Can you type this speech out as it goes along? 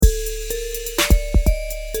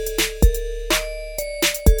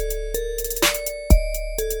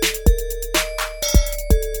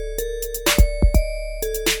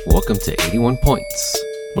Welcome to 81 Points,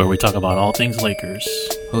 where we talk about all things Lakers.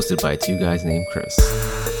 hosted by two guys named Chris.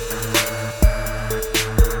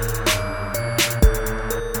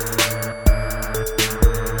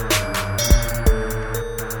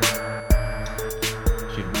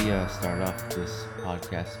 Should we start off this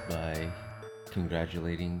podcast by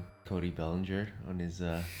congratulating Cody Bellinger on his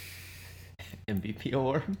MVP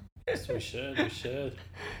award? Yes, we should.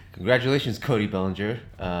 Congratulations, Cody Bellinger.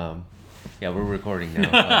 Yeah, we're recording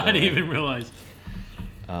now. I didn't even realize.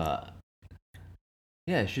 Yeah,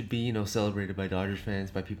 it should be, celebrated by Dodgers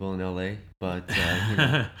fans, by people in LA. But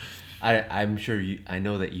I'm sure I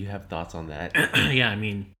know that you have thoughts on that. Yeah, I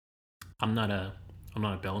mean, I'm not a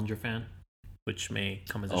Bellinger fan, which may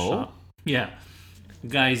come as a shock. Yeah, the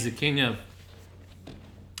guy's the king of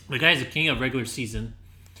regular season,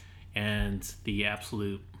 and the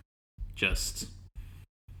absolute just,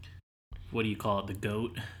 what do you call it, the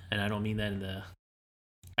GOAT? And I don't mean that in the,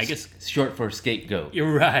 I guess short for scapegoat.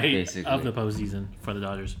 You're right, basically, of the postseason for the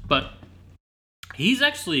Dodgers. But he's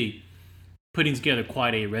actually putting together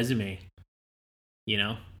quite a resume.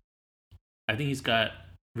 I think he's got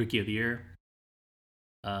Rookie of the Year.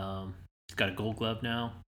 He's got a Gold Glove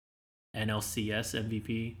now. NLCS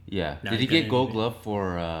MVP. Yeah. Now Did he get Gold Glove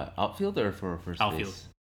for outfield or for first outfield base?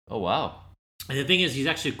 Oh wow. And the thing is, he's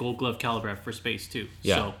actually a Gold Glove caliber at first base too.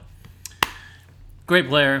 Yeah. So great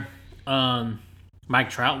player. Mike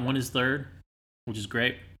Trout won his third, which is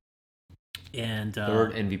great. And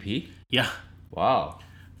third MVP? Yeah. Wow.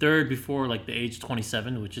 Third before the age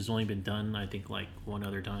 27, which has only been done, I think, one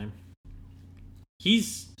other time.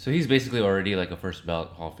 He's basically already a first ballot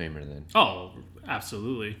Hall of Famer then. Oh,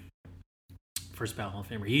 absolutely. First ballot Hall of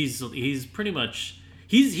Famer. He's pretty much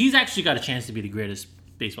he's actually got a chance to be the greatest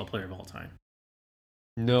baseball player of all time.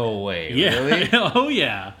 No way. Yeah. Really? Oh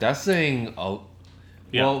yeah. That's saying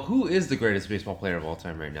Yeah. Well, who is the greatest baseball player of all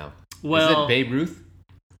time right now? Well, is it Babe Ruth?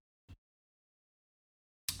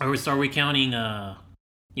 Are we counting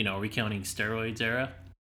steroids era?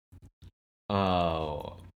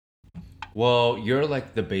 Oh. Well, you're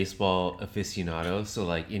the baseball aficionado,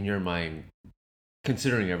 so in your mind,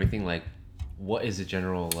 considering everything, what is the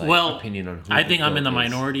general opinion on who I think I'm in the is?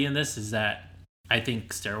 minority in this, is that I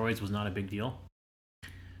think steroids was not a big deal.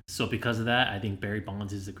 So because of that, I think Barry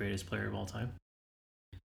Bonds is the greatest player of all time.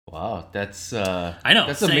 Wow, that's I know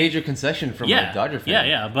that's a major concession from a Dodger fan.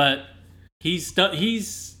 Yeah, but he's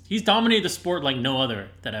dominated the sport like no other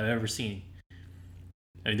that I've ever seen.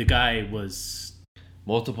 I mean, the guy was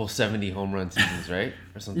multiple 70 home run seasons, right,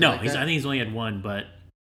 or something. No, like that? I think he's only had one, but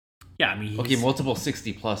yeah, I mean, multiple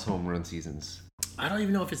 60 plus home run seasons. I don't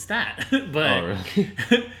even know if it's that, but oh,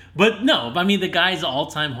 really? But no, I mean, the guy's the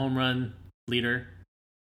all-time home run leader.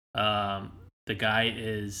 The guy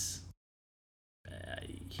is.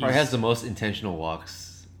 Probably has the most intentional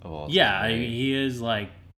walks of all time. Yeah, right? I mean,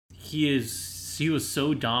 he was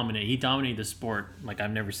so dominant. He dominated the sport like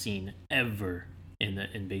I've never seen ever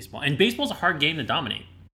in baseball. And baseball's a hard game to dominate.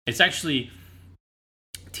 It's actually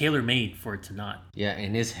tailor-made for it to not. Yeah,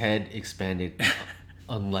 and his head expanded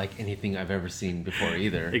unlike anything I've ever seen before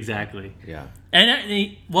either. Exactly. Yeah. And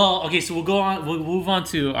okay, so we'll move on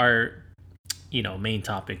to our main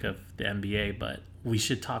topic of the NBA, but we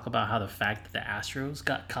should talk about how the fact that the Astros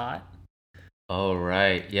got caught. Oh,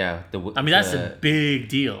 right. Yeah. That's a big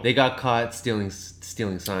deal. They got caught stealing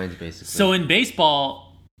signs, basically. So in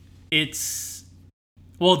baseball, it's...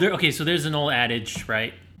 Well, so there's an old adage,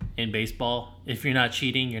 right? In baseball, if you're not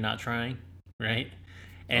cheating, you're not trying, right?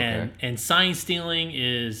 And sign stealing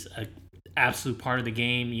is an absolute part of the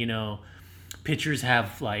game. Pitchers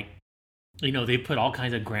have, they put all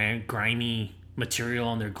kinds of grimy material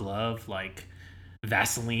on their glove, like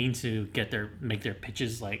Vaseline, to make their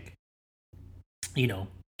pitches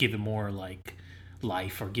give it more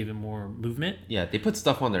life or give it more movement. Yeah, they put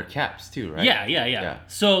stuff on their caps too, right? Yeah.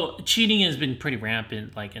 So cheating has been pretty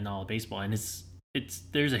rampant in all of baseball, and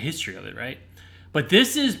there's a history of it, right? But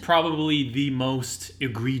this is probably the most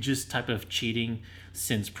egregious type of cheating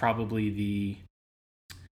since probably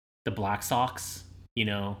the Black Sox.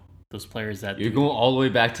 Those players that you're going all the way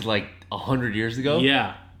back to 100 years ago.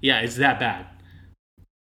 Yeah, it's that bad.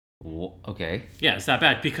 Okay. Yeah, it's that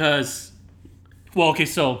bad because,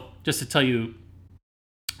 so just to tell you,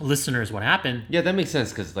 listeners, what happened. Yeah, that makes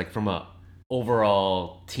sense because from a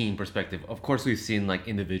overall team perspective, of course we've seen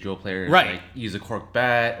individual players use a cork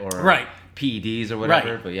bat or PEDs or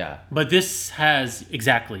whatever, but yeah. But this has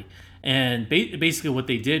exactly, and basically what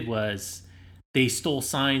they did was they stole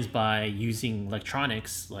signs by using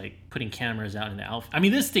electronics, putting cameras out in the outfield. I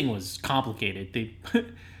mean, this thing was complicated. They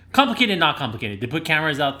complicated, not complicated. They put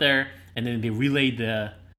cameras out there, and then they relayed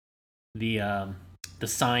the the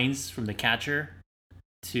signs from the catcher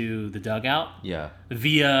to the dugout. Yeah.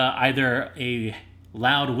 Via either a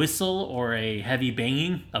loud whistle or a heavy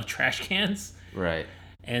banging of trash cans. Right.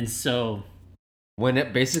 And so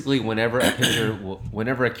whenever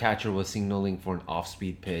a catcher was signaling for an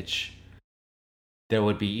off-speed pitch, there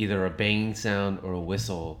would be either a banging sound or a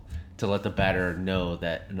whistle to let the batter know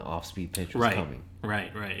that an off-speed pitch was coming.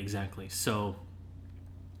 Right, exactly. So,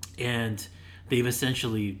 and they've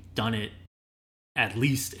essentially done it,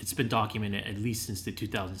 it's been documented at least since the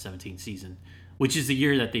 2017 season, which is the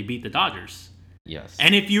year that they beat the Dodgers. Yes.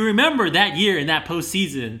 And if you remember that year in that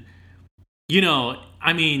postseason,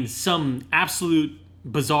 some absolute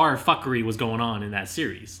bizarre fuckery was going on in that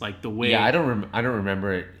series. Like the way... Yeah, I don't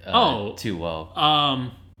remember it too well.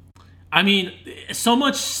 So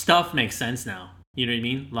much stuff makes sense now. You know what I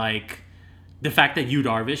mean? Like the fact that Yu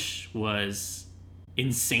Darvish was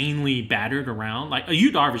insanely battered around. Like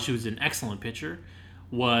Yu Darvish, who's an excellent pitcher,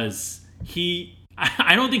 I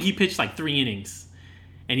don't think he pitched like 3 innings,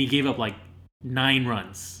 and he gave up like 9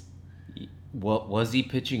 runs. What was he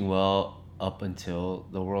pitching well up until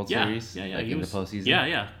the World Series? Yeah. Like in the postseason?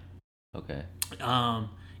 Yeah. Okay.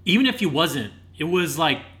 Even if he wasn't, it was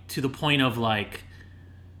like to the point of like,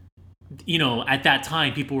 at that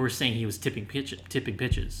time people were saying he was tipping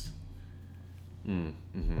pitches.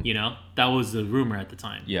 Mm-hmm. That was the rumor at the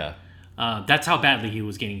time. Yeah. That's how badly he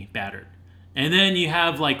was getting battered. And then you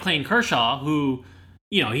have like Clayton Kershaw, who,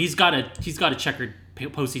 he's got a checkered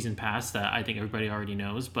postseason past that I think everybody already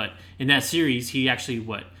knows. But in that series, he actually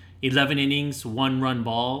 11 innings, 1-run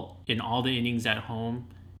ball in all the innings at home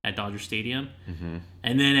at Dodger Stadium. Mm-hmm.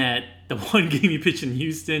 And then at the one game he pitched in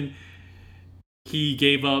Houston, he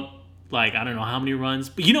gave up like I don't know how many runs.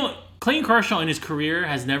 But Clayton Kershaw in his career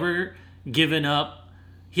has never given up.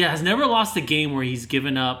 He has never lost a game where he's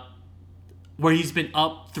given up, where he's been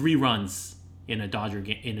up 3 runs in a Dodger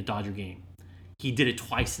game. He did it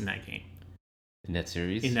twice in that game. In that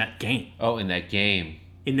series? In that game. Oh, in that game.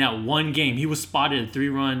 In that one game, he was spotted a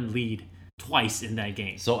 3-run lead twice in that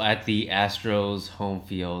game. So at the Astros home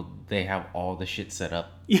field, they have all the shit set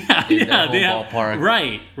up. Yeah, in the home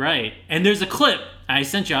ballpark. Right. And there's a clip I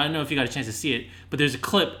sent you. I don't know if you got a chance to see it, but there's a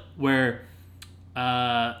clip where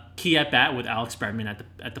key at bat with Alex Bregman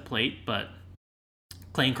at the plate, but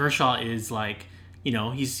Clayton Kershaw is like,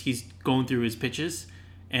 he's going through his pitches,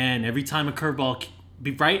 and every time a curveball,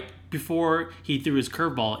 right before he threw his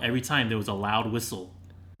curveball, every time there was a loud whistle.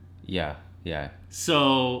 Yeah.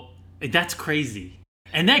 So that's crazy.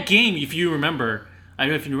 And that game, if you remember, I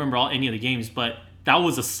don't know if you remember any of the games, but that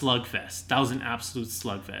was a slugfest. That was an absolute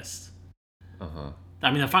slugfest. Uh-huh.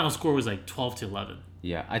 The final score was like 12-11.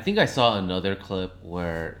 Yeah, I think I saw another clip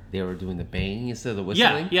where they were doing the banging instead of the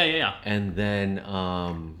whistling. Yeah. And then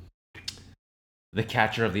the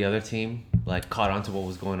catcher of the other team caught on to what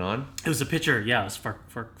was going on. It was a pitcher. Yeah, it was for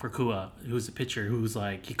Kua. It was a pitcher who was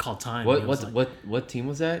like, he called time. What team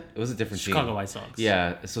was that? It was a different team. Chicago White Sox.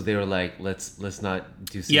 Yeah, so they were like, let's not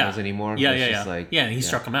do singles anymore. Yeah. And he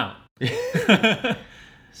struck him out.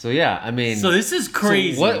 So yeah, So this is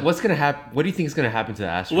crazy. So what's gonna happen? What do you think is gonna happen to the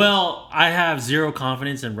Astros? Well, I have zero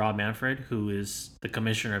confidence in Rob Manfred, who is the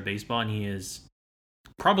commissioner of baseball, and he is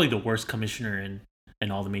probably the worst commissioner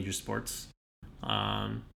in all the major sports.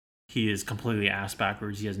 He is completely ass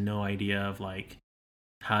backwards. He has no idea of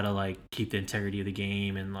how to keep the integrity of the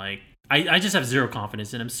game, and I just have zero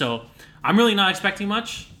confidence in him. So I'm really not expecting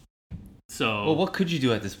much. So, well, what could you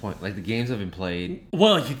do at this point? The games have been played.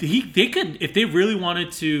 Well, they could, if they really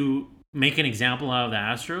wanted to make an example out of the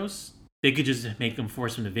Astros, they could just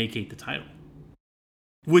force them to vacate the title,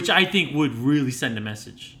 which I think would really send a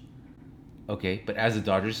message. Okay, but as a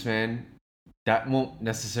Dodgers fan, that won't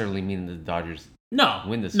necessarily mean the Dodgers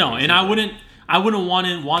win this. No, and I wouldn't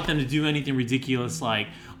want them to do anything ridiculous like,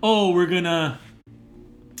 oh, we're gonna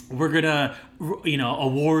award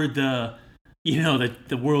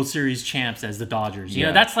the World Series champs as the Dodgers.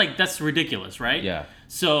 That's ridiculous, right? Yeah.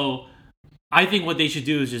 So I think what they should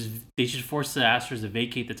do is they should force the Astros to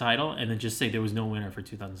vacate the title and then just say there was no winner for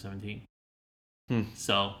 2017.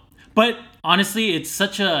 So, but honestly,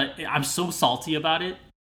 I'm so salty about it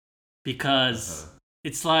because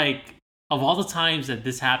it's like, of all the times that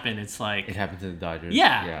this happened, it's like it happened to the Dodgers.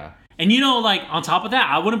 Yeah. And on top of that,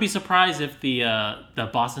 I wouldn't be surprised if the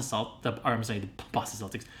Boston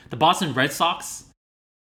Red Sox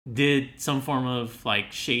did some form of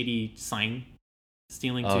shady sign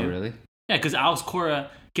stealing too. Oh, really? Yeah, because Alex Cora,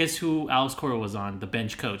 guess who Alex Cora was on, the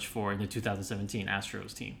bench coach for the 2017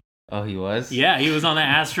 Astros team. Oh, he was? Yeah, he was on the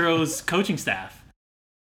Astros coaching staff.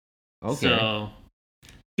 Okay.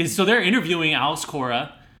 So they're interviewing Alex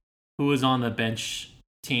Cora, who was on the bench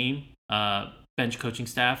team, bench coaching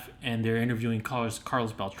staff, and they're interviewing Carlos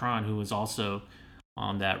Beltran, who was also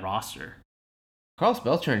on that roster. Carlos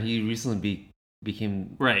Beltran, he recently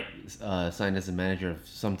became right signed as a manager of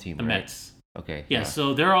some team, the right? Mets. Okay. Yeah,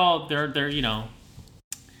 so they're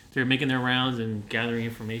they're making their rounds and gathering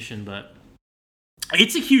information, but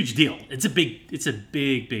it's a huge deal. It's a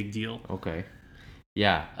big deal. Okay.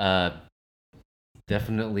 Yeah.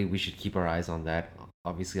 Definitely, we should keep our eyes on that.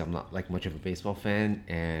 Obviously, I'm not like much of a baseball fan,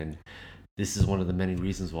 and this is one of the many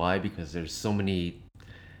reasons why, because there's so many.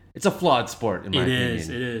 It's a flawed sport, in my opinion. It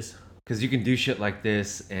is. Because you can do shit like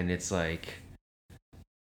this, and it's like,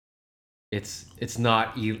 it's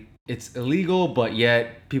not it's illegal, but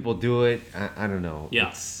yet people do it. I don't know.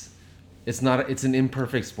 Yeah. It's not. It's an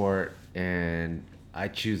imperfect sport, and I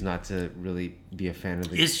choose not to really be a fan of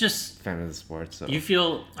the. It's just fan of the sport. So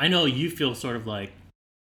I know you feel sort of like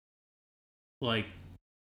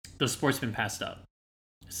the sport's been passed up.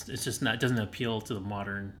 It's just not. It doesn't appeal to the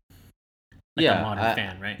modern. Modern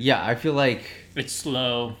fan, right? Yeah, I feel like it's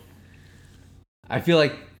slow. I feel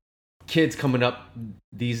like kids coming up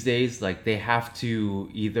these days, like they have to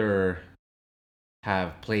either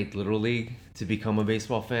have played Little League to become a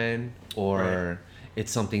baseball fan, or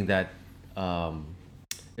it's something that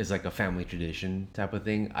is like a family tradition type of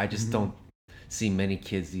thing. I just don't see many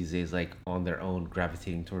kids these days like on their own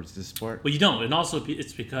gravitating towards this sport. Well, you don't, and also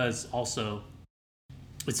it's because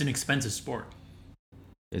it's an expensive sport.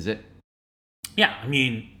 Is it? Yeah, I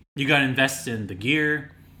mean, you got to invest in the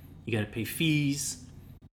gear, you got to pay fees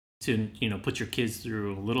to put your kids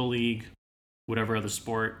through Little League, whatever other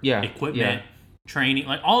sport, equipment, training,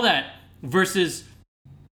 like all that. Versus,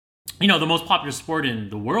 the most popular sport in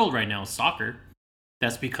the world right now is soccer.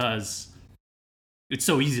 That's because it's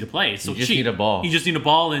so easy to play. It's so cheap. You just need a ball. You just need a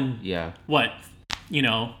ball and what?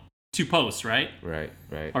 2 posts, right? Right.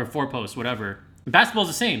 Or 4 posts, whatever. Basketball's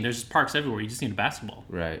the same. There's parks everywhere. You just need a basketball.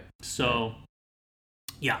 Right. So,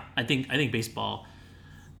 I think baseball.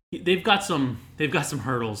 They've got some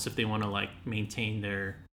hurdles if they want to maintain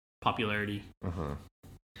their popularity.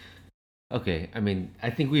 Okay, I mean, I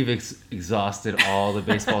think we've exhausted all the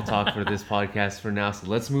baseball talk for this podcast for now, so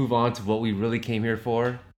let's move on to what we really came here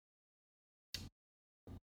for.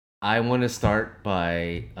 I want to start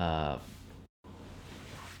by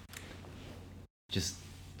just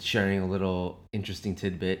sharing a little interesting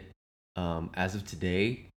tidbit. As of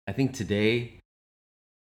today, I think today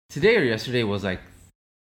or yesterday was like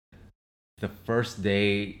the first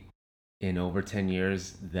day in over 10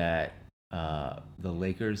 years that the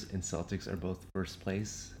Lakers and Celtics are both first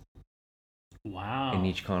place. Wow. In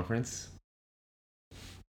each conference.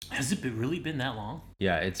 Has it really been that long?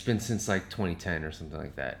 Yeah, it's been since like 2010 or something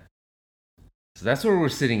like that. So that's where we're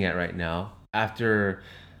sitting at right now. After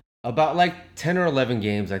about like 10 or 11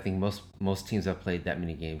 games, I think most teams have played that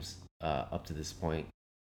many games up to this point,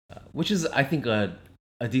 which is, I think, a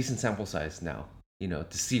decent sample size now,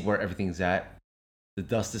 to see where everything's at. The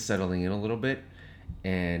dust is settling in a little bit.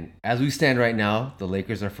 And as we stand right now, the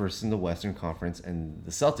Lakers are first in the Western Conference and the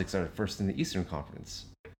Celtics are first in the Eastern Conference.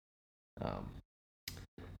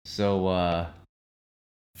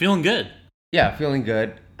 Feeling good. Yeah, feeling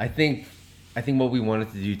good. I think what we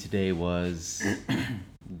wanted to do today was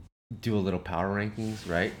do a little power rankings,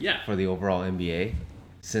 right? Yeah. For the overall NBA.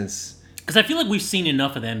 Because I feel like we've seen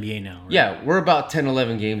enough of the NBA now, right? Yeah, we're about 10,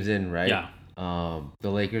 11 games in, right? Yeah. The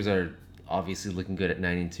Lakers are obviously looking good at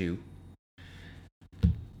 9-2.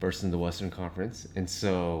 First in the Western Conference. And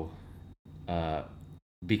so,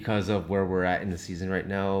 because of where we're at in the season right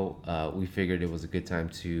now, we figured it was a good time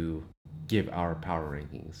to give our power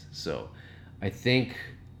rankings. So, I think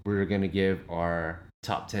we're going to give our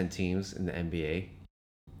top 10 teams in the NBA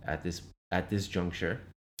at this juncture.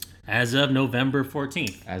 As of November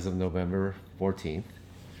 14th.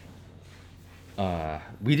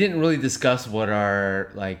 We didn't really discuss what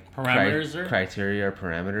our criteria or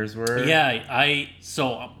parameters were. Yeah,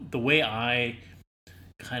 so the way I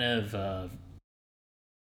kind of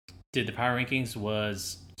did the power rankings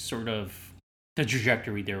was sort of the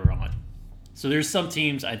trajectory they were on. So there's some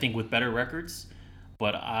teams I think with better records,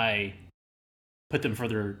 but I put them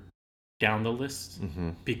further down the list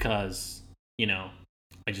because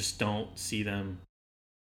I just don't see them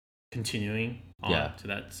continuing on to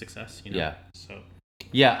that success. Yeah. So.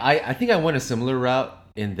 Yeah, I think I went a similar route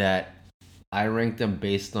in that I ranked them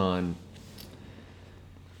based on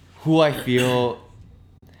who I feel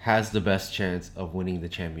has the best chance of winning the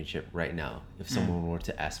championship right now. If someone were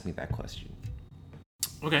to ask me that question.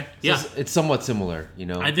 Okay. So yeah. It's somewhat similar,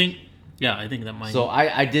 I think that might. So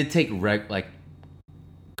I did take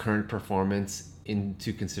current performance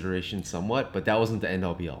into consideration somewhat, but that wasn't the end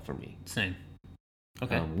all be all for me. Same.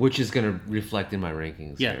 Okay. Which is going to reflect in my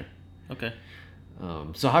rankings. Yeah. Here. Okay.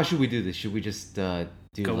 So how should we do this? Should we just do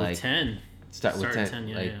Go like with 10? Start with 10.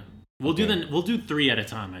 Yeah, like, yeah. We'll do 3 at a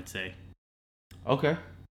time, I'd say. Okay.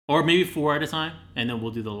 Or maybe 4 at a time, and then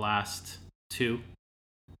we'll do the last 2.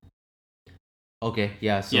 Okay.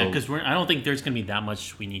 Yeah. So yeah, because I don't think there's gonna be that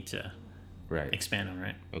much we need to right expand on,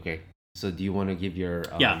 right? Okay. So do you want to give your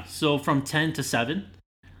yeah? So from 10 to 7,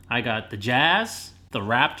 I got the Jazz, the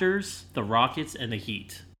Raptors, the Rockets, and the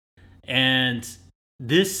Heat. And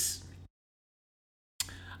this,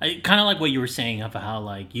 I kind of like what you were saying about how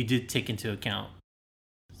like you did take into account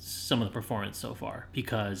some of the performance so far,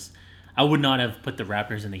 because I would not have put the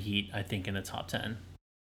Raptors and the Heat, I think, in the top 10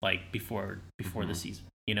 like before the season,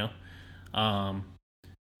 you know.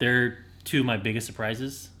 They're 2 of my biggest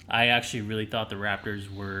surprises. I actually really thought the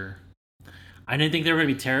Raptors were, I didn't think they were going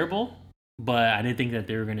to be terrible, but I didn't think that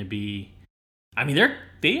they were going to be, I mean,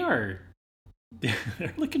 they're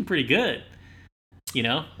looking pretty good, you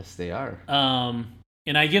know? Yes, they are.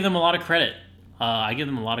 And I give them a lot of credit. I give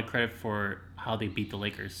them a lot of credit for how they beat the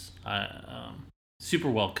Lakers. Super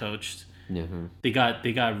well coached. Mm-hmm. They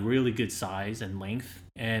got really good size and length.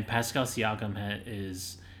 And Pascal Siakam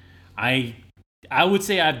is, I would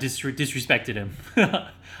say I've disrespected him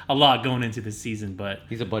a lot going into this season, but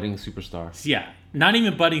he's a budding superstar. Yeah, not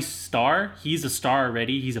even budding star. He's a star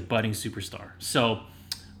already. He's a budding superstar. So,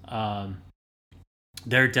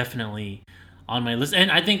 they're definitely on my list,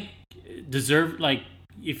 and I think deserve, like,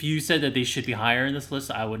 if you said that they should be higher in this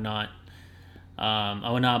list, I would not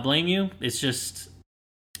blame you. It's just,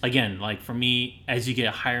 again, like for me, as you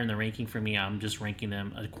get higher in the ranking, for me, I'm just ranking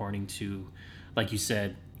them according to, like you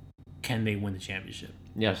said, can they win the championship?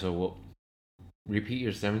 Yeah. So we'll repeat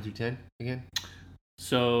your 7 through 10 again.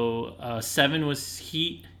 So 7 was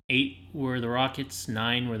Heat, 8 were the Rockets,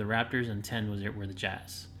 9 were the Raptors, and 10 were the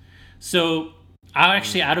Jazz. So I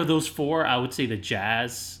actually, out of those 4, I would say the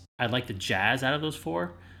Jazz. I like the Jazz out of those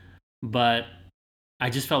 4, but I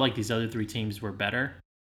just felt like these other 3 teams were better.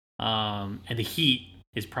 And the Heat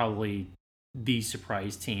is probably the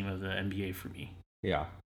surprise team of the NBA for me. Yeah.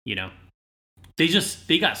 You know,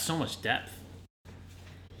 they got so much depth.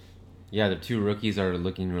 Yeah, the 2 rookies are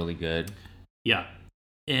looking really good. Yeah.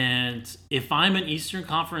 And if I'm an Eastern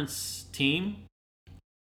Conference team,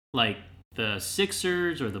 like the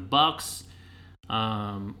Sixers or the Bucks,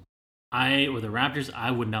 or the Raptors,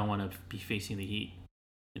 I would not want to be facing the Heat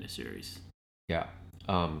in a series. Yeah.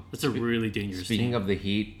 That's a really dangerous Speaking team. of the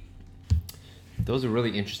Heat, there was a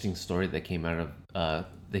really interesting story that came out of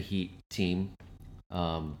the Heat team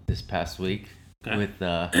this past week with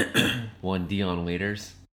one Dion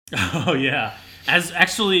Waiters. Oh yeah.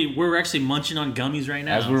 We're actually munching on gummies right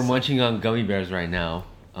now. As we're munching on gummy bears right now.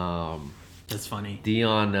 That's funny.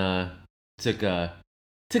 Dion took an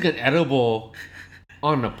edible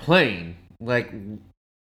on a plane. Like,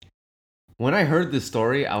 when I heard this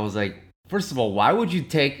story, I was like, first of all, why would you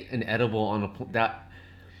take an edible on a plane?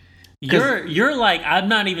 You're like, I'm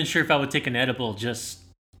not even sure if I would take an edible just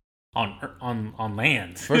on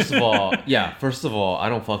land. First of all, I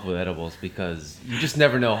don't fuck with edibles because you just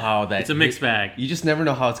never know how that. It's a mixed bag. You just never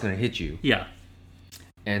know how it's gonna hit you. Yeah.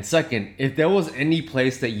 And second, if there was any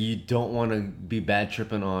place that you don't want to be bad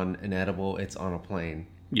tripping on an edible, it's on a plane.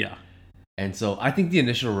 Yeah. And so I think the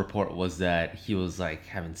initial report was that he was like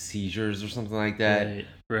having seizures or something like that.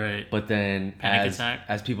 Right. But then Panic attack.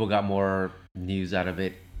 As people got more news out of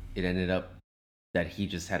it, it ended up that he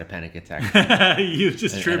just had a panic attack. He was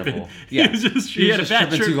just tripping. Edible. Yeah. He was just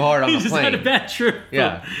tripping too hard on the plane. He just had a bad trip.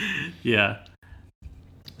 Yeah. Yeah.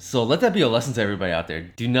 So let that be a lesson to everybody out there.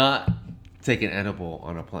 Do not take an edible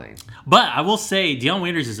on a plane. But I will say, Dion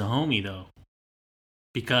Waiters is a homie though,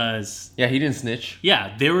 because yeah, he didn't snitch.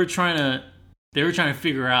 Yeah, they were trying to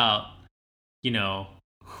figure out, you know,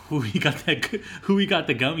 who he got the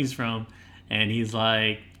gummies from, and he's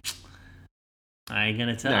like, I ain't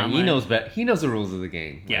gonna tell. No, he knows better. He knows the rules of the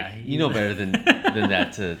game. Yeah, like, you know better than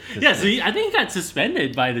that. To yeah, so I think he got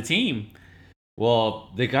suspended by the team. Well,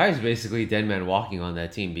 the guy's basically dead man walking on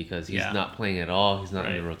that team because he's not playing at all. He's not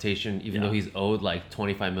in the rotation, even though he's owed like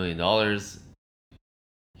 $25 million.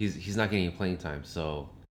 He's not getting playing time, so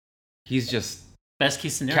he's just best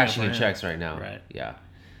case scenario cashing in checks right now. Right. Yeah.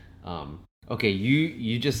 Okay,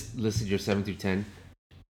 you just listed your 7 through 10.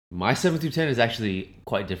 My 7 through 10 is actually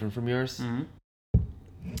quite different from yours. Mm-hmm.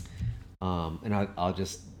 And I'll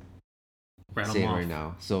just Rattle say it off. right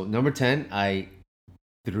now. So number 10, I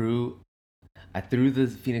threw the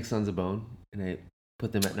Phoenix Suns a bone, and I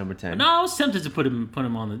put them at number 10. No, I was tempted to put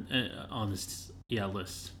him on this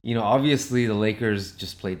list. You know, obviously the Lakers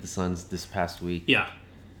just played the Suns this past week. Yeah.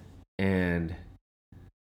 And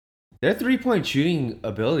Their 3-point shooting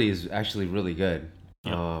ability is actually really good.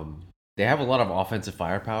 Yeah. They have a lot of offensive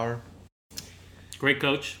firepower. Great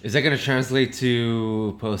coach. Is that going to translate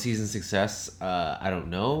to postseason success? I don't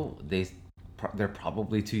know. They're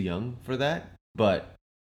probably too young for that, but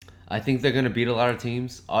I think they're going to beat a lot of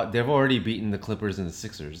teams. They've already beaten the Clippers and the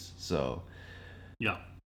Sixers, so yeah.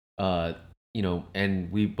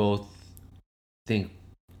 And we both think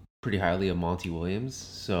pretty highly of Monty Williams,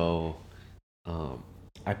 so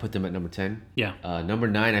I put them at number 10. Yeah. Number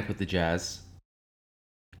 9, I put the Jazz.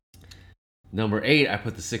 Number 8, I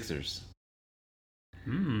put the Sixers.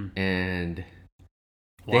 And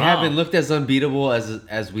they haven't looked as unbeatable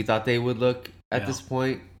as we thought they would look at this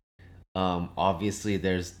point. Obviously,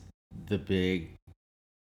 there's the big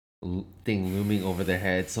thing looming over their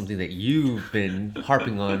heads, something that you've been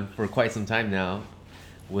harping on for quite some time now,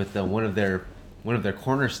 with one of their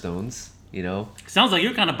cornerstones. Sounds like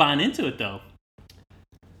you're kind of buying into it, though.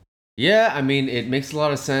 Yeah, I mean, it makes a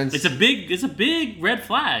lot of sense. It's a big red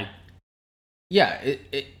flag. Yeah,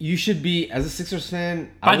 you should be, as a Sixers fan.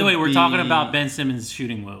 By the way, we're talking about Ben Simmons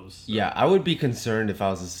shooting woes. Yeah, I would be concerned if I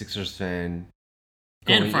was a Sixers fan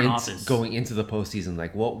going into the postseason.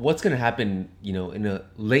 Like, what's going to happen? In a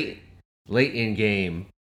late in game,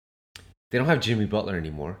 they don't have Jimmy Butler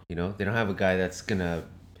anymore. They don't have a guy that's going to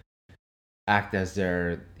act as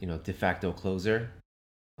their de facto closer.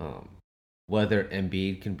 Whether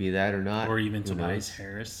Embiid can be that or not, or even Tobias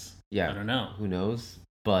Harris. Yeah, I don't know. Who knows?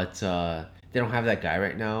 But they don't have that guy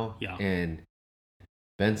right now. Yeah. And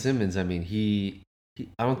Ben Simmons, I mean,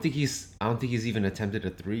 I don't think he's even attempted a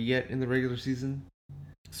 3 yet in the regular season.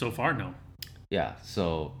 So far, no. Yeah.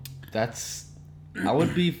 So I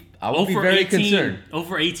would be very concerned.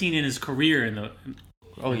 Over 18 in his career in the.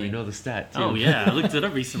 Oh, you know the stat too. Oh yeah, I looked it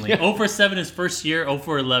up recently. Yeah. 0 for 7 his first year, 0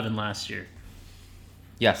 for 11 last year.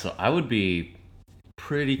 Yeah, so I would be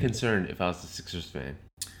pretty concerned if I was a Sixers fan.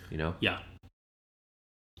 Yeah.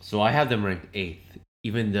 So I have them ranked 8th,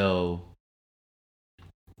 even though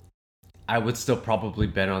I would still probably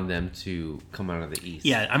bet on them to come out of the East.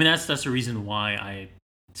 Yeah, I mean that's the reason why I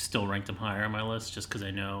still ranked them higher on my list, just because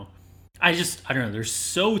I know. I don't know. They're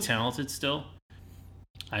so talented still.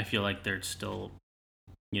 I feel like they're still,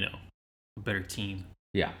 a better team.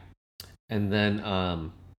 Yeah, and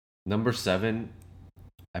then number 7,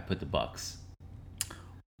 I put the Bucks.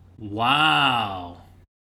 Wow.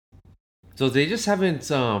 So they just haven't.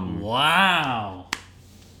 Wow.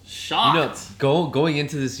 Shocked. Going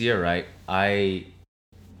into this year, right? I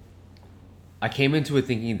came into it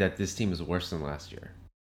thinking that this team is worse than last year.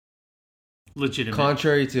 Legitimate.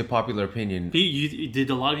 Contrary to popular opinion, did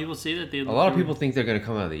a lot of people say that? A lot of people think they're going to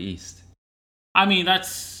come out of the East. I mean,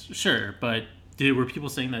 that's sure, but were people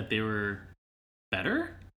saying that they were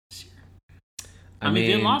better this year? I mean,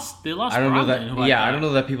 they lost. I don't know that. Yeah, I don't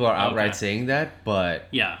know that people are outright saying that, but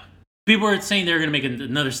yeah, people are saying they're going to make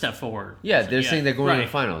another step forward. Yeah, they're saying they're going to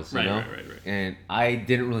the finals. Right. And I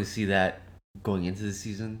didn't really see that going into the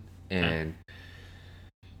season, and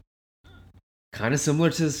kind of similar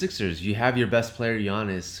to the Sixers, you have your best player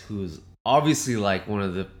Giannis, who's obviously like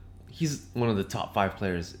he's one of the top 5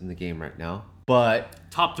 players in the game right now, but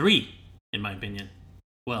top 3 in my opinion.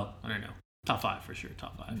 Well, I don't know. Top 5 for sure.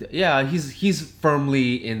 Top 5. Yeah, he's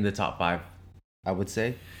firmly in the top 5, I would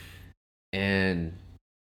say. And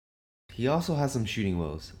he also has some shooting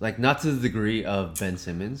woes. Like, not to the degree of Ben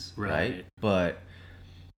Simmons, right? But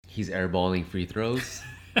he's airballing free throws.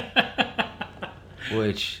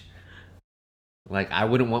 Which, like, I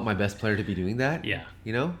wouldn't want my best player to be doing that. Yeah.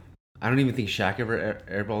 I don't even think Shaq ever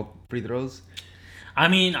airballed free throws. I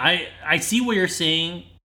mean, I see what you're saying,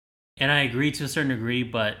 and I agree to a certain degree,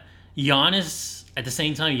 but Giannis, at the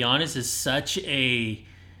same time, Giannis is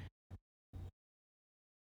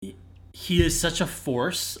he is such a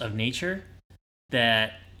force of nature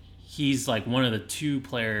that he's like one of the 2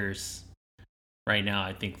 players right now,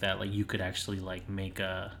 I think that like you could actually like make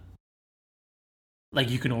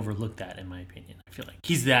you can overlook that, in my opinion. I feel like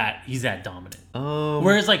he's that dominant.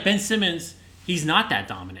 Whereas like Ben Simmons, he's not that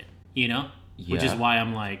dominant, which is why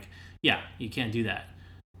I'm like, yeah, you can't do that.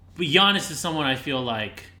 But Giannis is someone I feel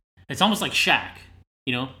like it's almost like Shaq,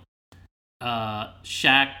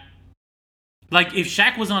 Shaq. Like if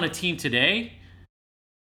Shaq was on a team today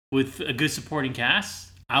with a good supporting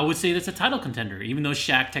cast, I would say that's a title contender. Even though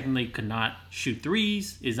Shaq technically could not shoot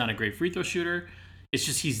threes, is not a great free throw shooter. It's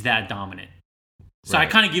just he's that dominant. So I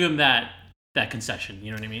kind of give him that concession.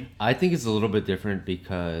 You know what I mean? I think it's a little bit different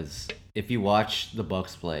because if you watch the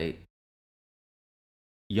Bucks play,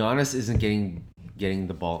 Giannis isn't getting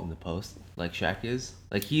the ball in the post like Shaq is.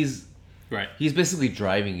 Like he's basically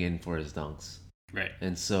driving in for his dunks. Right.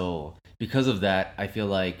 And so because of that, I feel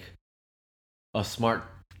like a smart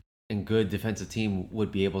and good defensive team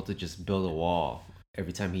would be able to just build a wall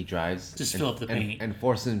every time he drives. Just fill up the paint. And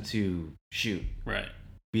force him to shoot. Right.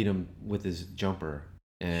 Beat him with his jumper.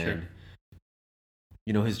 And,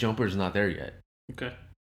 sure. His jumper is not there yet. Okay.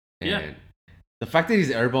 And the fact that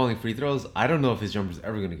he's airballing free throws, I don't know if his jumper's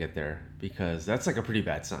ever going to get there because that's like a pretty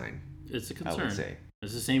bad sign. It's a concern. I would say.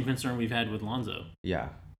 It's the same concern we've had with Lonzo. Yeah.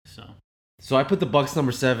 So I put the Bucks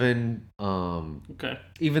number 7. Okay.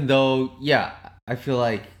 Even though, I feel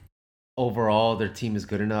like overall their team is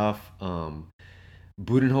good enough.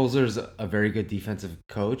 Budenholzer's a very good defensive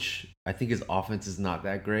coach. I think his offense is not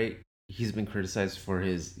that great. He's been criticized for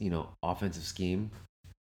his, offensive scheme.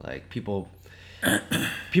 Like people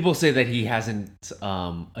say that he hasn't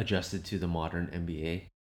adjusted to the modern NBA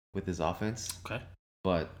with his offense. Okay.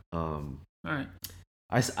 But all right.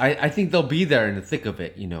 I think they'll be there in the thick of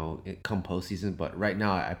it, come postseason. But right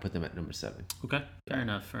now, I put them at number 7. Okay, fair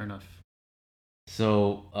enough.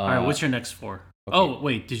 So, all right, what's your next 4? Okay. Oh,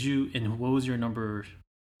 wait, did you? And what was your number?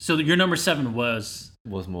 So your number 7 was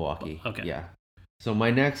Milwaukee. Okay, yeah. So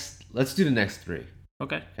let's do the next 3.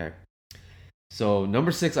 Okay. So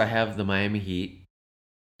number 6, I have the Miami Heat.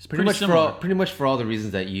 It's pretty much for all the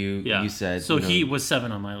reasons that you said. So Heat was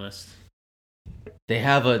 7 on my list. They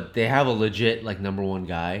have a legit like number 1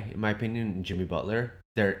 guy in my opinion, Jimmy Butler.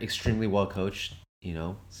 They're extremely well coached,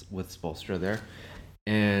 with Spoelstra there,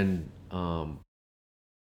 and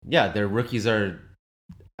their rookies are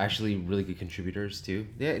actually really good contributors too.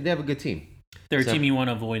 They have a good team. They're a team you want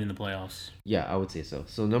to avoid in the playoffs. Yeah, I would say so.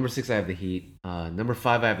 So number 6, I have the Heat. Number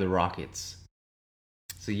 5, I have the Rockets.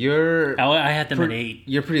 So I had them at 8.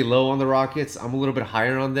 You're pretty low on the Rockets. I'm a little bit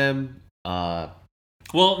higher on them.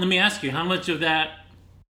 Well, let me ask you, how much of that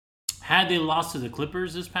had they lost to the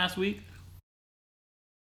Clippers this past week?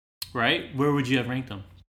 Right? Where would you have ranked them?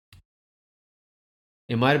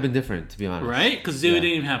 It might have been different, to be honest. Right? Because they didn't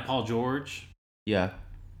even have Paul George. Yeah.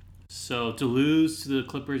 So to lose to the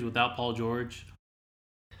Clippers without Paul George.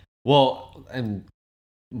 Well, and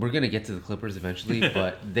we're gonna get to the Clippers eventually,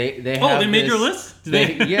 but they made your list?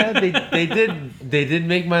 They did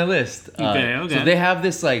make my list. Okay. So they have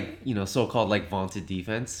this so-called vaunted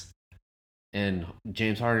defense, and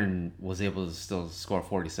James Harden was able to still score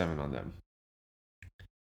 47 on them.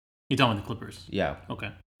 You're talking about the Clippers? Yeah.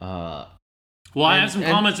 Okay. I have some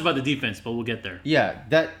comments about the defense, but we'll get there. Yeah,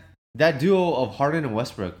 that duo of Harden and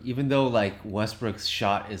Westbrook, even though Westbrook's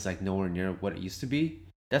shot is nowhere near what it used to be,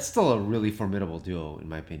 that's still a really formidable duo in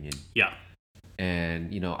my opinion. Yeah.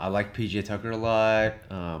 And I like PJ Tucker a lot.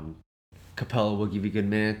 Capella will give you good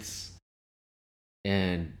minutes,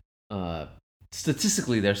 and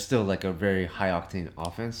statistically, they're still a very high octane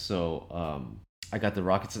offense. So I got the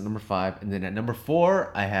Rockets at number 5, and then at number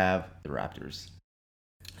 4, I have the Raptors.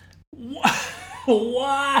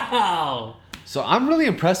 Wow. So I'm really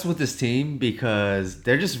impressed with this team because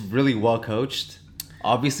they're just really well coached.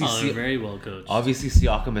 Obviously, they're very well coached. Obviously,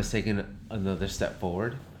 Siakam has taken another step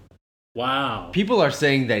forward. Wow. People are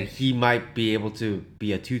saying that he might be able to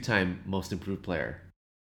be a 2-time most improved player.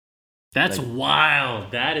 That's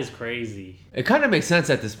wild. That is crazy. It kind of makes sense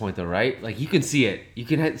at this point, though, right? You can see it. You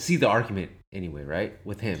can see the argument anyway, right?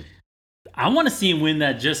 With him. I want to see him win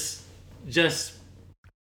that just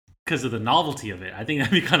because of the novelty of it. I think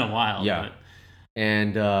that'd be kind of wild. Yeah. But.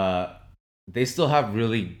 And they still have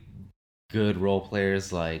really good role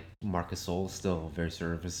players like Marcus Gasol, still very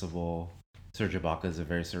serviceable. Serge Ibaka is a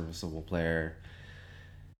very serviceable player.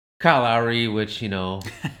 Kyle Lowry, which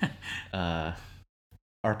our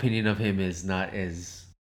opinion of him is not as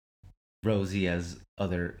rosy as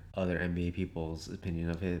other NBA people's opinion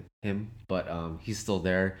of him, but he's still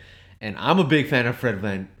there. And I'm a big fan of Fred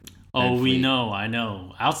Van. I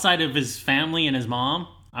know. Outside of his family and his mom,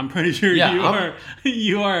 I'm pretty sure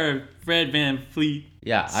you are Fred VanVleet.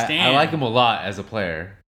 Yeah, I like him a lot as a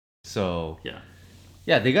player. So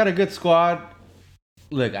yeah, they got a good squad.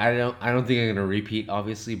 Look, I don't think they're gonna repeat,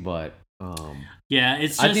 obviously, but I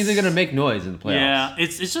think they're gonna make noise in the playoffs. Yeah,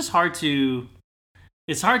 it's just hard to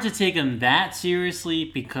take them that seriously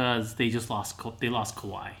because they lost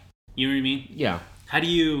Kawhi. You know what I mean? Yeah. How do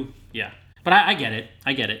you? Yeah, but I get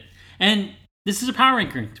it. And this is a power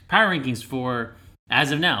rankings for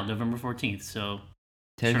as of now, November 14th. So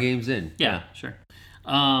 10 games in. Yeah, sure.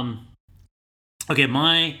 Okay,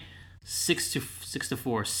 my 6 to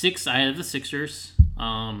 4. 6, I have the Sixers.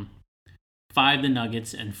 5 the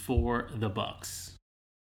Nuggets and 4 the Bucks.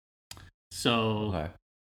 So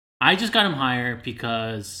I just got them higher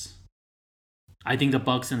because I think the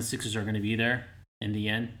Bucks and the Sixers are going to be there in the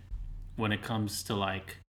end when it comes to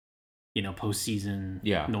postseason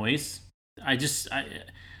noise.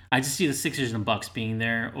 I just see the Sixers and Bucks being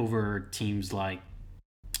there over teams like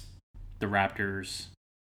the Raptors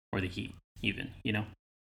or the Heat, even, you know?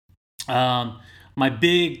 My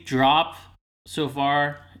big drop so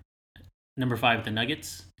far, number 5, the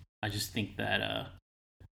Nuggets. I just think that,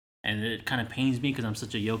 and it kind of pains me because I'm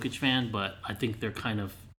such a Jokic fan, but I think they're kind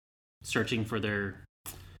of searching for their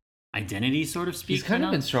identity, sort of speak. He's kind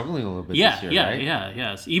of been struggling a little bit yeah, this year, yeah, right?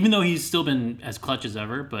 yes. Even though he's still been as clutch as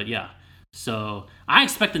ever, but yeah. So I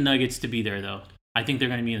expect the Nuggets to be there, though. I think they're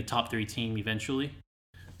going to be in the top 3 team eventually.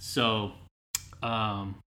 So,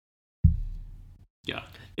 yeah.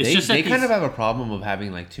 They kind of have a problem of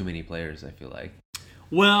having like too many players, I feel like.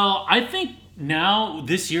 Well, I think now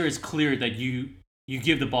this year it's clear that you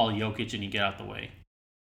give the ball to Jokic and you get out the way.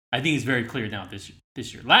 I think it's very clear now this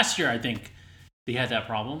year. Last year, I think they had that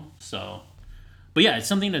problem. So, but yeah, it's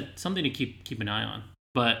something to keep an eye on.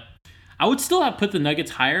 But I would still have put the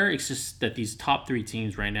Nuggets higher. It's just that these top 3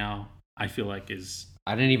 teams right now, I feel like is.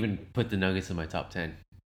 I didn't even put the Nuggets in my top 10.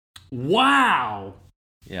 Wow.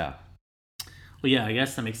 Yeah. Well, yeah, I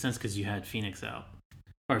guess that makes sense because you had Phoenix out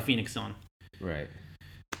or Phoenix on. Right.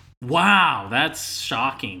 Wow, that's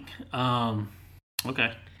shocking.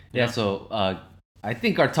 Okay. Yeah. So I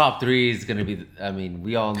think our top 3 is gonna be. I mean,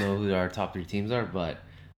 we all know who our top 3 teams are, but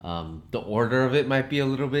the order of it might be a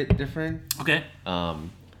little bit different. Okay.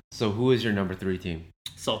 So who is your number 3 team?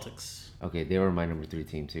 Celtics. Okay, they were my number 3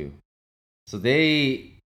 team too. So they're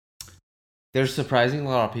surprising a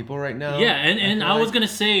lot of people right now. Yeah, and I was gonna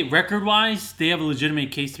say record-wise, they have a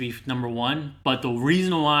legitimate case to be number 1. But the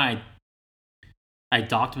reason why I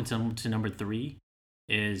docked them to number 3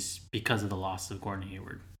 is because of the loss of Gordon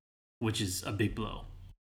Hayward, which is a big blow.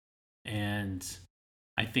 And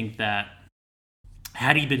I think that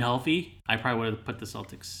had he been healthy, I probably would have put the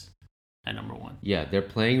Celtics at number 1. Yeah, they're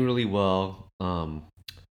playing really well. A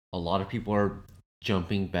lot of people are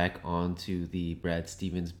jumping back onto the Brad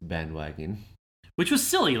Stevens bandwagon, which was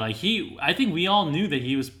silly. Like I think we all knew that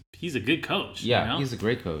he's a good coach. Yeah, you know? he's a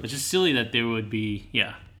great coach. It's just silly that there would be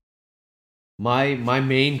My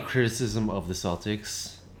main criticism of the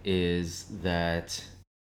Celtics is that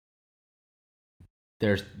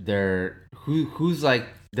who's like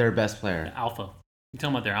their best player? Alpha. You're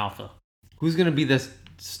talking about their alpha. Who's gonna be the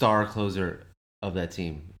star closer of that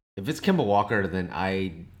team? If it's Kemba Walker, then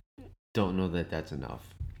I don't know that that's enough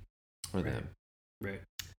for them. Right.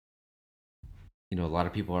 You know, a lot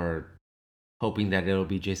of people are hoping that it'll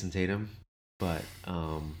be Jason Tatum, but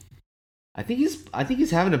I think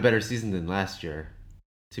he's having a better season than last year,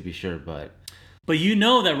 to be sure. But you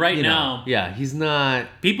know that now, yeah, he's not.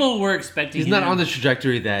 People were expecting. He's not on the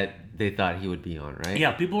trajectory that they thought he would be on, right?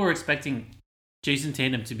 Yeah, people were expecting Jason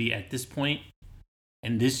Tatum to be at this point,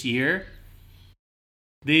 and this year,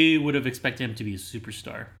 they would have expected him to be a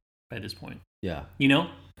superstar by this point. Yeah, you know,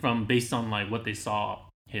 based on like what they saw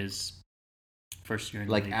his first year in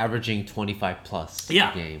like the league. Averaging 25 plus a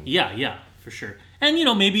game. Yeah, for sure. And you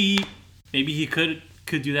know, maybe he could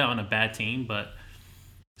do that on a bad team, but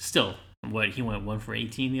still, he went 1 for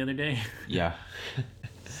 18 the other day. Yeah.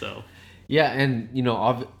 So. Yeah, and you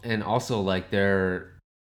know, and also like their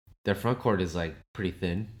front court is like pretty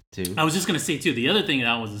thin too. I was just gonna say too. The other thing that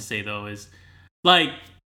I was gonna say though is, like,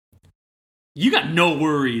 you got no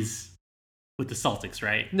worries with the Celtics,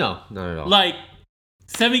 right? No, not at all. Like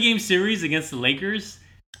 7-game series against the Lakers.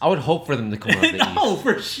 I would hope for them to come out of the East. No,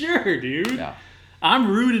 for sure, dude. Yeah. I'm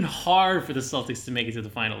rooting hard for the Celtics to make it to the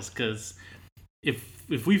finals because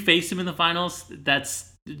if we face them in the finals,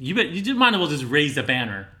 that's you might as well just raise the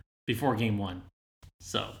banner before game 1.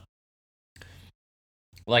 So,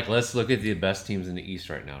 like, let's look at the best teams in the East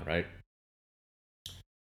right now, right?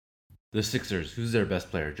 The Sixers, who's their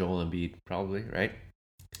best player? Joel Embiid, probably, right?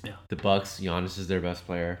 Yeah. The Bucks, Giannis is their best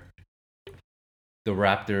player. The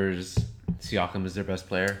Raptors, Siakam is their best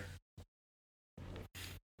player.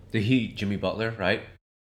 The Heat, Jimmy Butler, right?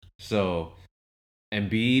 So,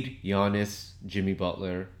 Embiid, Giannis, Jimmy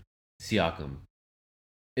Butler, Siakam.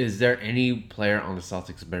 Is there any player on the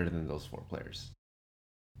Celtics better than those 4 players?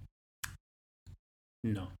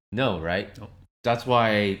 No. No, right? No. That's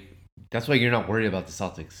why you're not worried about the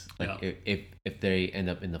Celtics. Like Yeah. if they end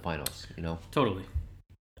up in the finals, you know? Totally.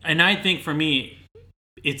 And I think for me,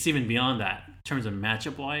 it's even beyond that. In terms of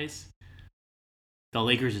matchup wise, the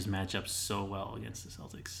Lakers just match up so well against the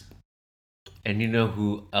Celtics. And you know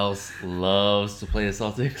who else loves to play the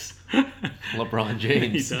Celtics? LeBron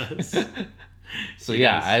James. He does. So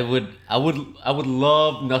yeah, I would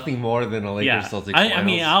love nothing more than a Lakers Celtics finals. I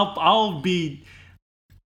mean, I'll be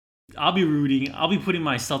rooting. I'll be putting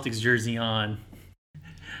my Celtics jersey on.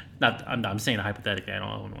 I'm saying hypothetically, I don't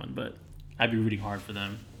own one, but I'd be rooting hard for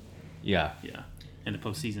them. Yeah. Yeah. in the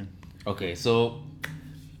postseason. Okay, so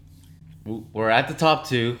we're at the top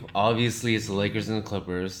two. Obviously, it's the Lakers and the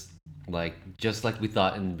Clippers, like just like we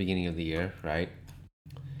thought in the beginning of the year, right?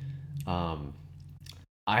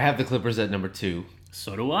 I have the Clippers at number 2.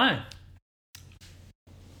 So do I.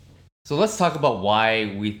 So let's talk about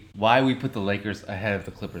why we put the Lakers ahead of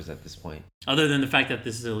the Clippers at this point. Other than the fact that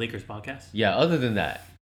this is a Lakers podcast. Yeah, other than that.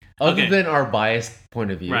 Other than our biased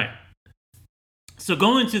point of view. Right. So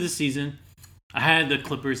going into the season, I had the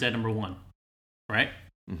Clippers at number 1. Right?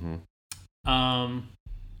 Mm-hmm.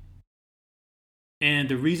 And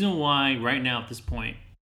the reason why right now at this point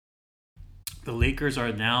the Lakers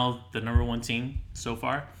are now the number 1 team so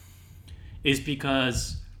far is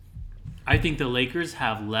because I think the Lakers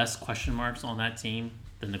have less question marks on that team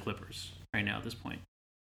than the Clippers right now at this point.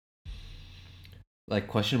 Like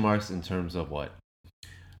question marks in terms of what?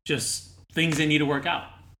 Just things they need to work out.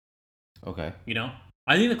 Okay. You know?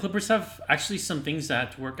 I think the Clippers have actually some things that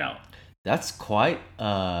have to work out. That's quite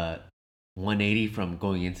 180 from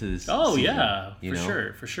going into this Oh, season, yeah.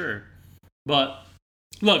 For sure. But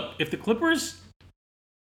look, if the Clippers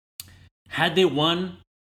had they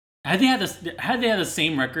had the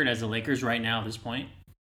same record as the Lakers right now at this point,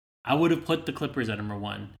 I would have put the Clippers at number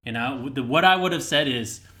 1. And what I would have said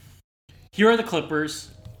is, here are the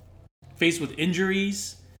Clippers, faced with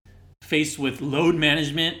injuries, faced with load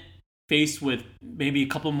management, faced with maybe a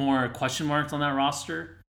couple more question marks on that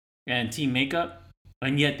roster and team makeup,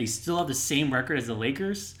 and yet they still have the same record as the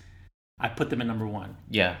Lakers. I put them at number 1.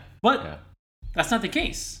 Yeah. But that's not the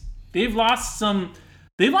case. They've lost some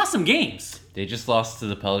games. They just lost to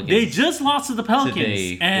the Pelicans.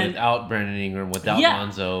 Today, and without Brandon Ingram, without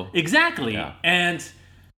Lonzo. Exactly. Yeah. And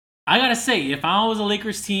I gotta say, if I was a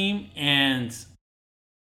Lakers team and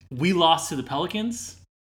we lost to the Pelicans,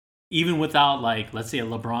 even without, like, let's say a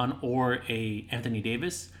LeBron or a Anthony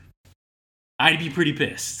Davis, I'd be pretty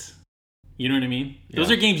pissed. You know what I mean? Yeah.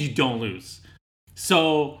 Those are games you don't lose.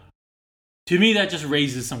 So to me, that just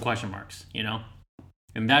raises some question marks, you know?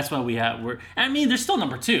 And that's why they're still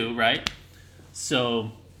number 2, right?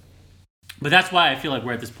 So, but that's why I feel like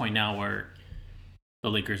we're at this point now where the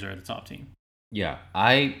Lakers are the top team. Yeah.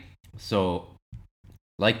 So,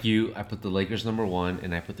 like you, I put the Lakers number 1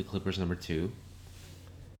 and I put the Clippers number 2.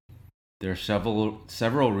 There are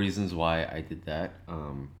several reasons why I did that.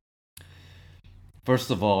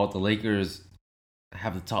 First of all, the Lakers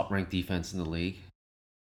have the top ranked defense in the league.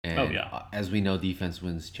 And as we know, defense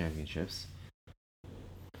wins championships.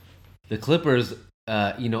 The Clippers,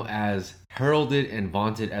 as heralded and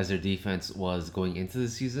vaunted as their defense was going into the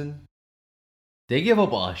season, they give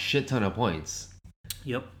up a shit ton of points.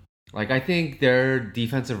 Yep. Like, I think their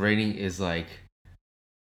defensive rating is like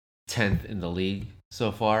 10th in the league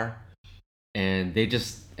so far. And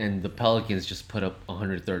the Pelicans just put up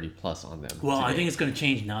 130 plus on them. Well, today. I think it's going to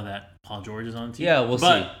change now that Paul George is on the team. Yeah, we'll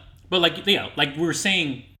see. But like we were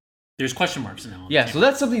saying, there's question marks now. Yeah, so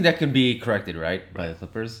that's something that can be corrected, right, by the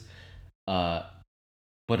Clippers. But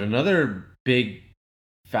another big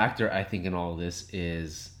factor, I think, in all of this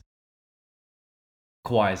is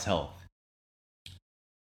Kawhi's health.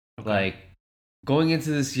 Okay. Like, going into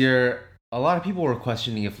this year, a lot of people were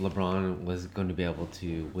questioning if LeBron was going to be able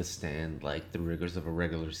to withstand, like, the rigors of a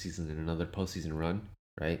regular season and another postseason run,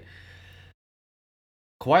 right?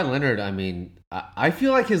 Kawhi Leonard, I mean, I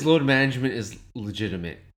feel like his load management is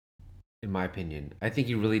legitimate, in my opinion. I think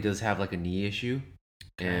he really does have, like, a knee issue.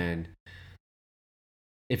 Okay. And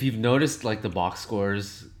if you've noticed, like, the box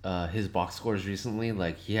scores, his box scores recently,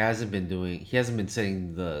 like, he hasn't been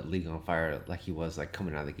setting the league on fire like he was, like,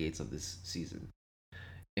 coming out of the gates of this season.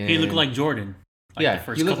 And he looked like Jordan. He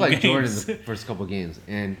looked like Jordan in the first couple games.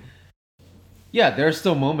 And yeah, there are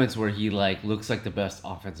still moments where he, like, looks like the best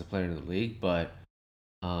offensive player in the league, but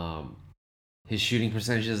his shooting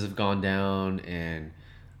percentages have gone down. And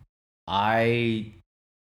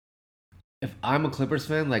if I'm a Clippers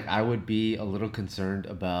fan, like, I would be a little concerned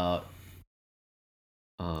about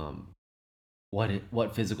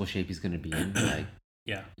what physical shape he's going to be in, like,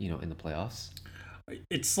 in the playoffs.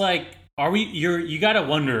 It's like, you got to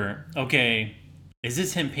wonder, okay, is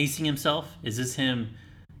this him pacing himself? Is this him,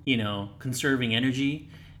 conserving energy?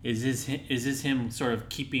 Is this him sort of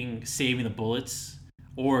saving the bullets?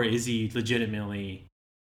 Or is he legitimately,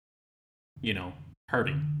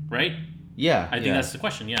 hurting, right? Yeah. I think that's the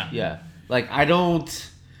question, yeah. Yeah. Like,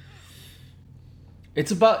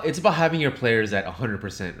 it's about having your players at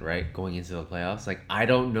 100%, right? Going into the playoffs. Like, I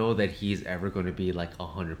don't know that he's ever going to be like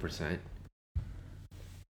 100%.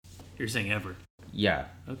 You're saying ever? Yeah.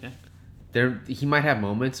 Okay. He might have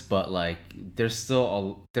moments, but, like, there's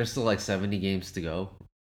still like 70 games to go,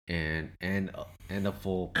 and a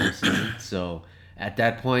full postseason. So at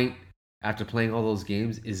that point, after playing all those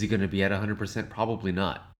games, is he going to be at 100%? Probably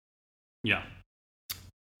not. Yeah.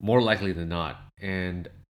 More likely than not. And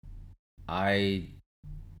I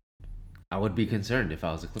would be concerned if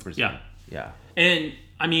I was a Clippers fan. Yeah. And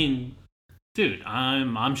I mean, dude,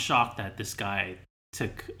 I'm shocked that this guy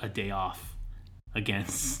took a day off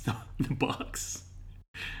against the Bucks.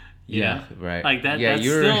 Yeah, right. Like that. Yeah,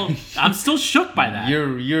 I'm still shook by that.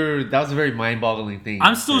 That was a very mind-boggling thing.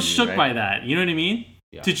 I'm still shook by that. You know what I mean?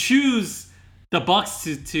 Yeah. To choose the Bucks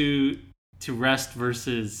to rest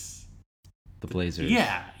versus the Blazers.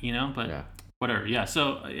 Yeah, but whatever. Yeah.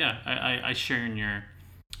 So I share in your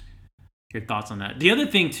thoughts on that. The other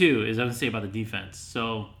thing too is I would say about the defense.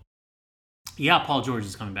 So Paul George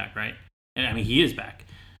is coming back, right? And I mean he is back,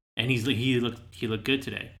 and he looked good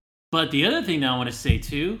today. But the other thing that I want to say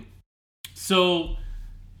too, so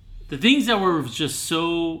the things that were just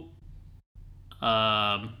so,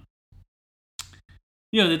 the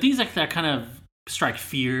things like that kind of strike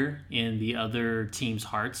fear in the other team's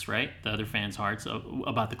hearts, right? The other fans' hearts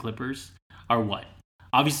about the Clippers are what?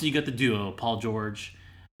 Obviously, you got the duo, Paul George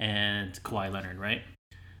and Kawhi Leonard, right?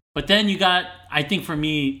 But then you got, I think for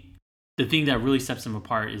me, the thing that really sets them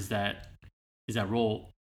apart is that role.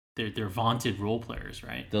 They're vaunted role players,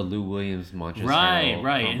 right? The Lou Williams, Montrezl Right. combo.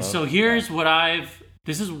 And so here's what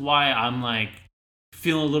this is why I'm like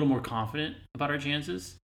feeling a little more confident about our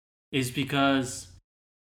chances, is because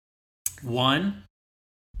one,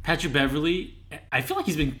 Patrick Beverley, I feel like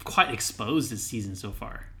he's been quite exposed this season so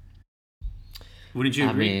far. Wouldn't you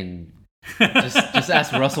agree? I mean, just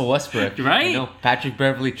ask Russell Westbrook, right? Patrick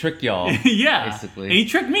Beverley tricked y'all, yeah, basically, and he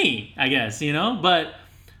tricked me, I guess, but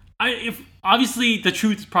if obviously the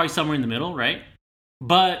truth is probably somewhere in the middle, right?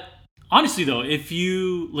 But honestly, though, if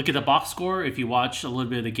you look at the box score, if you watch a little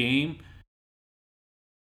bit of the game,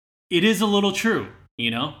 it is a little true,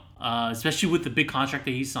 especially with the big contract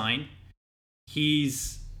that he signed.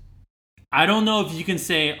 I don't know if you can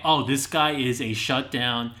say, oh, this guy is a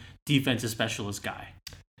shutdown defensive specialist guy.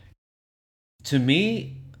 To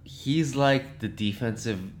me, he's like the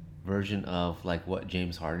defensive version of like what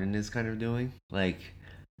James Harden is kind of doing. Like,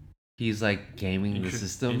 he's like gaming the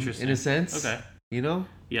system in a sense. Okay.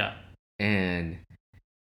 Yeah. And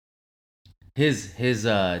his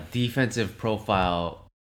defensive profile,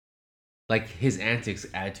 like his antics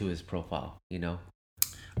add to his profile,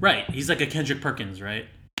 Right. He's like a Kendrick Perkins, right?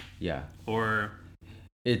 Yeah. Or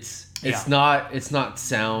it's not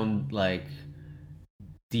sound like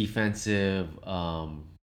defensive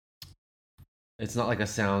it's not like a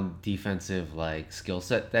sound defensive like skill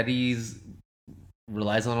set that he's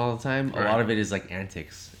relies on all the time. Right. A lot of it is like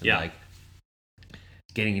antics and like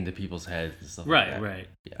getting into people's heads and stuff like that. Right.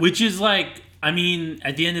 Yeah. Which is like, I mean,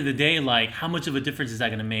 at the end of the day, like how much of a difference is that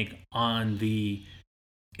going to make on the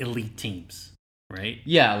elite teams? Right?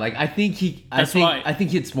 Yeah, like I think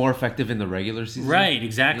it's more effective in the regular season. Right,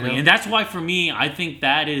 exactly. And that's why for me, I think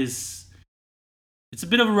it's a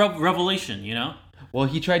bit of a revelation, Well,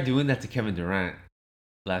 he tried doing that to Kevin Durant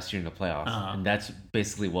last year in the playoffs, and that's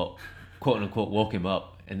basically what quote unquote woke him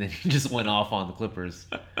up, and then he just went off on the Clippers.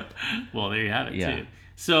 Well, there you have it too.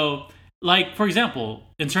 So, like for example,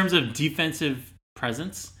 in terms of defensive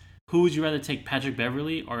presence, who would you rather take, Patrick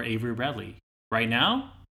Beverley or Avery Bradley? Right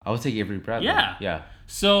now, I would take Avery Bradley. Yeah.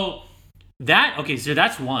 So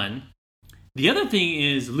that's one. The other thing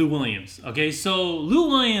is Lou Williams. Okay, so Lou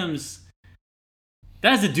Williams,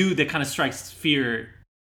 that's a dude that kind of strikes fear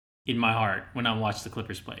in my heart when I watch the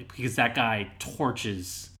Clippers play, because that guy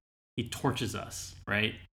torches us,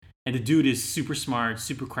 right? And the dude is super smart,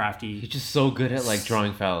 super crafty. He's just so good at like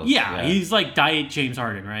drawing fouls. Yeah, he's like diet James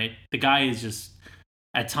Harden, right? The guy is just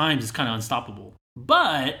at times is kind of unstoppable.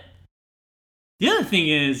 But the other thing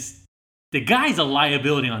is, the guy's a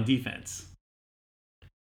liability on defense.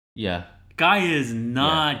 Yeah. Guy is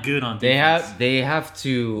not good on defense. They have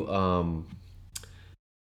to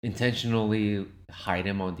intentionally hide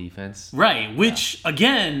him on defense. Right, which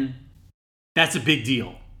again, that's a big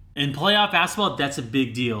deal. In playoff basketball, that's a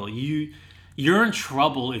big deal. You're in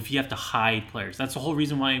trouble if you have to hide players. That's the whole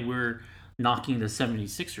reason why we're knocking the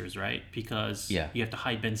 76ers, right? Because you have to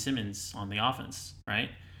hide Ben Simmons on the offense, right?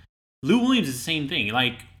 Lou Williams is the same thing.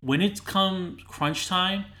 Like, when it comes crunch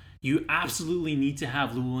time, you absolutely need to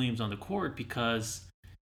have Lou Williams on the court, because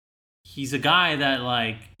he's a guy that,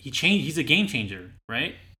 like, he's a game changer,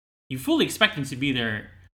 right? You fully expect him to be there,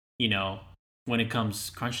 when it comes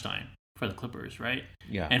crunch time for the Clippers, right?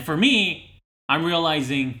 Yeah. And for me, I'm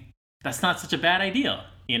realizing that's not such a bad idea.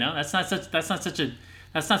 That's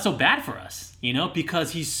not so bad for us,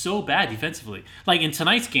 because he's so bad defensively. Like in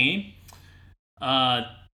tonight's game,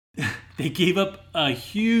 they gave up a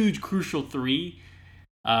huge crucial three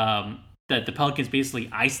that the Pelicans basically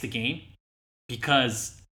iced the game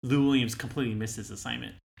because Lou Williams completely missed his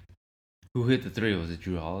assignment. Who hit the three? Was it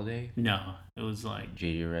Drew Holiday? No, it was like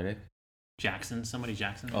JJ Redick? Somebody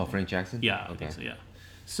Jackson. Oh, Frank Jackson? Yeah, I think so, yeah.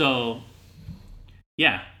 So,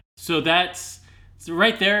 yeah. So that's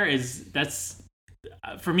right there that's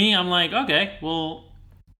for me, I'm like, okay, well,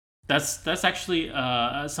 that's actually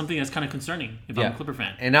something that's kind of concerning if I'm a Clipper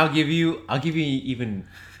fan. And I'll give you even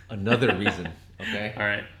another reason, okay? All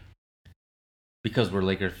right. Because we're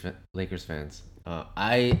Lakers fans.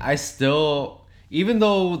 I still, even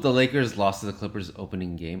though the Lakers lost to the Clippers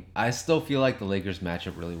opening game, I still feel like the Lakers match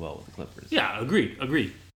up really well with the Clippers. Yeah,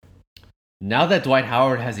 agreed. Now that Dwight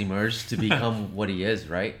Howard has emerged to become what he is,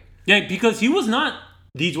 right? Yeah, because he was not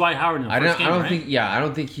the Dwight Howard in the first game,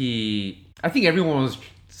 I think everyone was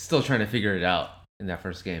still trying to figure it out in that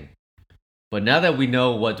first game. But now that we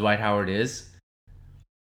know what Dwight Howard is,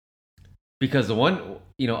 because the one,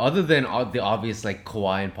 other than the obvious like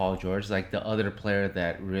Kawhi and Paul George, like the other player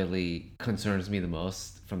that really concerns me the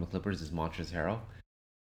most from the Clippers is Montrezl Harrell.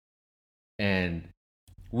 And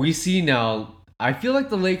we see now, I feel like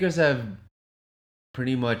the Lakers have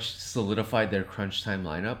pretty much solidified their crunch time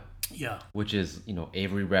lineup. Yeah. Which is,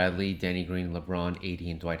 Avery Bradley, Danny Green, LeBron, AD,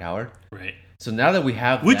 and Dwight Howard. Right. So now that we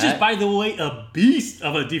have Which is, by the way, a beast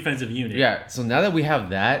of a defensive unit. Yeah. So now that we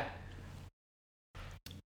have that,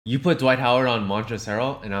 you put Dwight Howard on Montrezl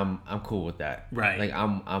Harrell, and I'm cool with that. Right. Like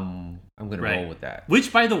I'm gonna roll with that.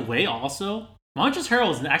 Which, by the way, also Montrezl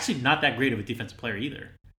Harrell is actually not that great of a defensive player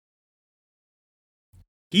either.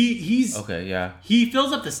 He's okay. Yeah. He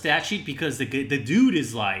fills up the stat sheet because the dude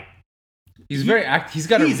is like. He's very active.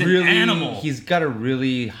 He's an animal. He's got a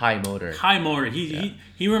really high motor.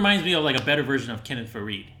 He reminds me of like a better version of Kenneth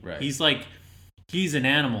Faried. Right. He's an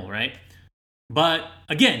animal, right? But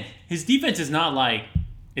again, his defense is not like,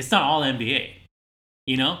 it's not all NBA,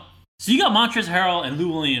 So you got Montrezl Harrell and Lou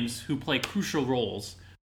Williams who play crucial roles,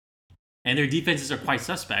 and their defenses are quite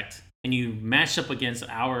suspect. And you match up against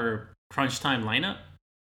our crunch time lineup.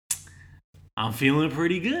 I'm feeling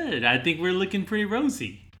pretty good. I think we're looking pretty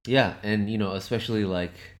rosy. Yeah, and especially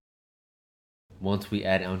like once we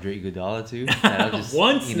add Andre Iguodala too, that'll just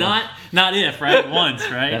not if, right? Once,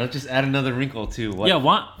 right? That'll just add another wrinkle to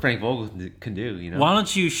what Frank Vogel can do. Why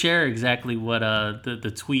don't you share exactly what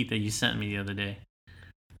the tweet that you sent me the other day?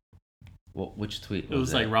 Well, which tweet? It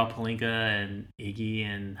was like Rob Pelinka and Iggy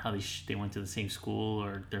and how they went to the same school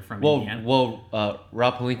or they're from Indiana. Well,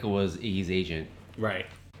 Rob Pelinka was Iggy's agent, right?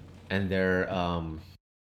 And they're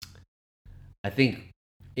I think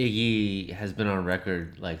Iggy has been on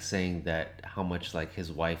record like saying that how much like his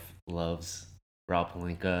wife loves Rob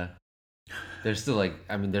Pelinka. They're still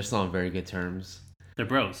they're still on very good terms. They're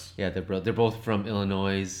bros. Yeah, they're both from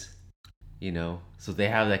Illinois, so they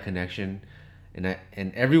have that connection, and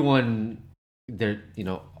everyone they're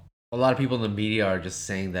a lot of people in the media are just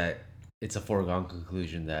saying that it's a foregone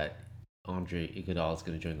conclusion that Andre Iguodala is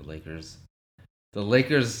going to join the Lakers. The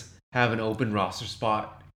Lakers have an open roster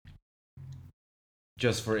spot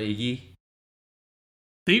just for Iggy.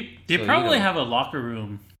 They probably have a locker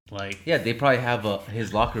room they probably have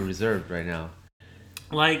his locker reserved right now.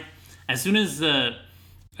 Like as soon as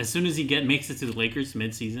he makes it to the Lakers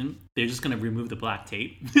mid-season, they're just gonna remove the black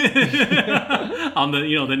tape on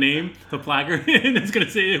the name, the placard, and it's gonna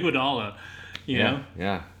say Iguodala. You know?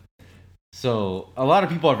 Yeah. So a lot of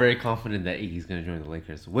people are very confident that Iggy's gonna join the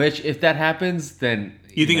Lakers. Which, if that happens, then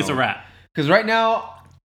you think it's a wrap? Because right now.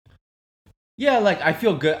 Yeah, like, I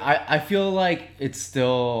feel good. I feel like it's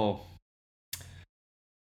still,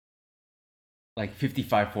 like,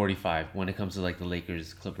 55-45 when it comes to, like, the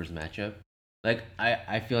Lakers-Clippers matchup. Like,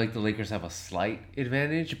 I feel like the Lakers have a slight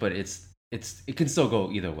advantage, but it can still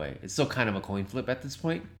go either way. It's still kind of a coin flip at this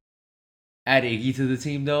point. Add Iggy to the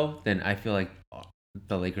team, though, then I feel like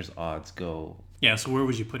the Lakers' odds go... Yeah, so where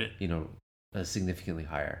would you put it? Significantly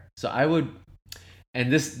higher. So I would... And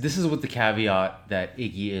this is with the caveat that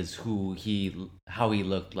Iggy is how he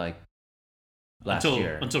looked like last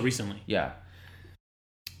year until recently. Yeah,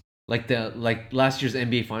 like last year's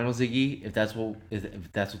NBA Finals Iggy. If that's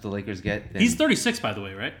what the Lakers get, then... He's 36, by the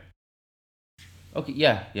way, right? Okay,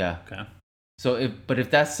 yeah. Okay. So if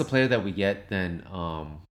that's the player that we get, then I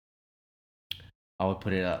would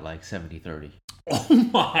put it at like 70-30. Oh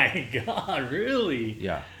my god! Really?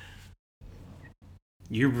 Yeah.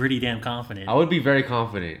 You're pretty damn confident. I would be very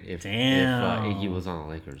confident if Iggy was on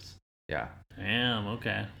the Lakers. Yeah. Damn,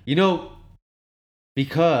 okay.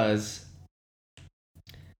 Because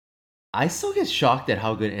I still get shocked at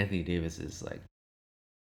how good Anthony Davis is. Like,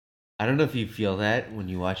 I don't know if you feel that when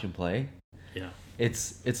you watch him play. Yeah.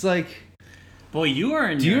 It's like Boy, you are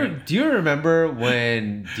in. Do you remember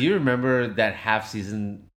that half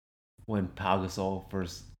season when Pau Gasol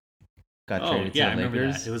first got traded to the Lakers? I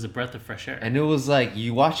remember that. It was a breath of fresh air. And it was like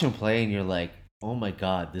you watch him play and you're like, oh my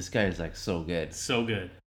god, this guy is like so good. So good.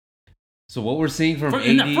 So what we're seeing from AD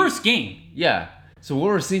in that first game. Yeah. So what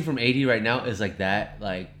we're seeing from AD right now is like that,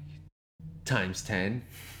 like times 10.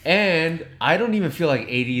 And I don't even feel like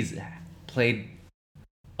AD's played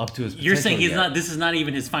up to his potential. You're saying he's yet. not. This is not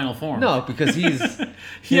even his final form. No, because he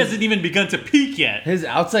hasn't even begun to peak yet. His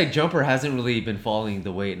outside jumper hasn't really been falling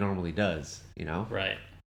the way it normally does, you know? Right.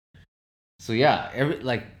 So yeah,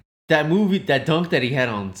 like that dunk that he had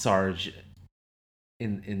on Sarge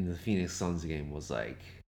in the Phoenix Suns game was like,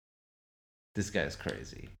 this guy's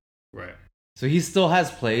crazy. Right. So he still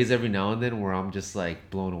has plays every now and then where I'm just like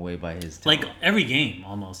blown away by his talent. Like every game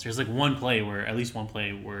almost. There's like at least one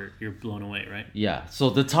play where you're blown away, right? Yeah. So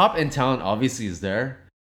the top end talent obviously is there.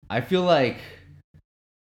 I feel like,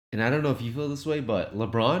 and I don't know if you feel this way, but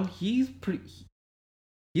LeBron, he's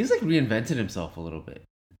like reinvented himself a little bit.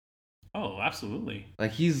 Oh, absolutely.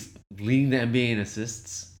 Like he's leading the NBA in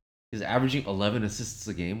assists. He's averaging 11 assists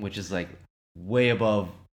a game, which is like way above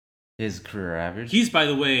his career average. He's, by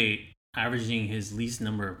the way, averaging his least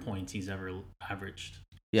number of points he's ever averaged.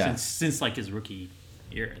 Yeah. Since like his rookie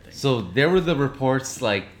year, I think. So there were the reports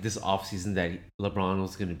like this offseason that LeBron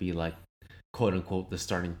was going to be like, quote unquote, the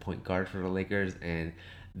starting point guard for the Lakers. And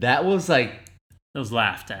that was like... That was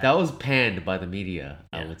laughed at. That was panned by the media,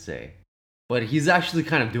 I would say. But he's actually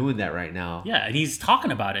kind of doing that right now. Yeah, and he's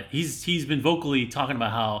talking about it. He's been vocally talking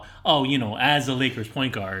about how, as a Lakers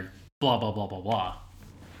point guard, blah, blah, blah, blah, blah.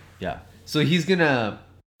 Yeah. So he's gonna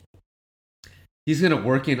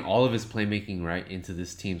work in all of his playmaking right into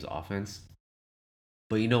this team's offense.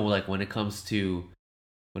 But like when it comes to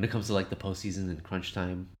like the postseason and crunch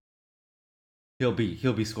time, he'll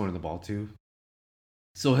be scoring the ball too.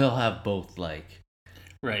 So he'll have both like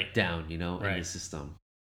down, in the system.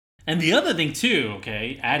 And the other thing too,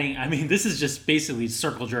 okay, this is just basically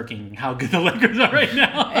circle jerking how good the Lakers are right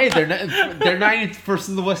now. Hey, they're 91st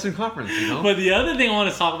in the Western Conference, But the other thing I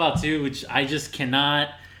want to talk about too, which I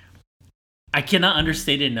cannot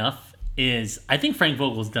understate it enough, is I think Frank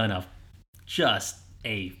Vogel's done just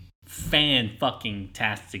a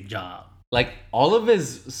fan-fucking-tastic job. Like all of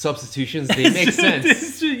his substitutions, they make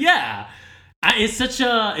sense. Yeah. It's such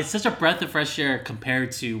a breath of fresh air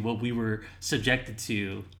compared to what we were subjected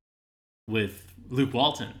to with Luke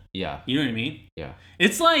Walton. Yeah. You know what I mean? Yeah.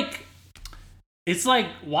 It's like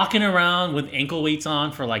walking around with ankle weights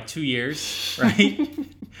on for like 2 years, right?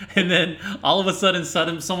 And then all of a sudden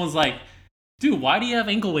someone's like, dude, why do you have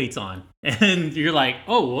ankle weights on? And you're like,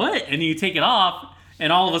 oh, what? And you take it off,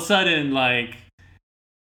 and all of a sudden, like,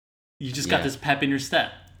 you just got this pep in your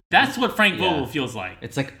step. That's what Frank Vogel feels like.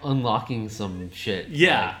 It's like unlocking some shit.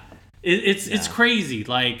 Yeah. It's crazy.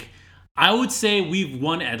 Like, I would say we've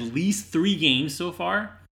won at least 3 games so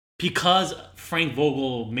far because Frank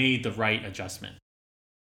Vogel made the right adjustment.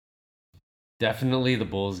 Definitely the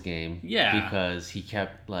Bulls game. Yeah. Because he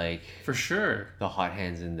kept, like... For sure. The hot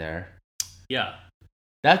hands in there. Yeah.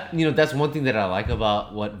 That's one thing that I like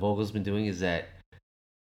about what Vogel's been doing is that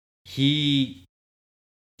he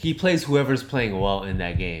plays whoever's playing well in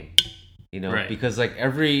that game. Because, like,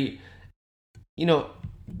 every...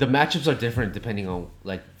 the matchups are different depending on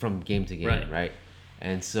like from game to game, right?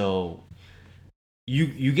 And so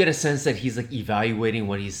you get a sense that he's like evaluating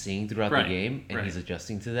what he's seeing throughout the game and he's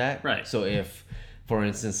adjusting to that. Right. So if, for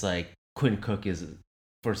instance, like Quinn Cook is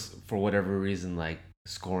for whatever reason like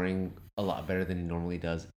scoring a lot better than he normally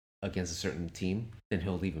does against a certain team, then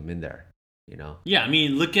he'll leave him in there. Yeah,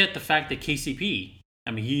 look at the fact that KCP.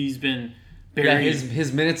 He's been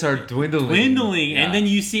his minutes are dwindling, yeah. And then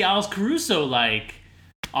you see Alex Caruso like.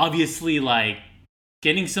 Obviously, like,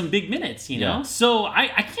 getting some big minutes, know? So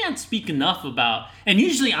I can't speak enough about... And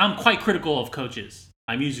usually I'm quite critical of coaches.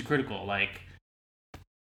 I'm usually critical. Like,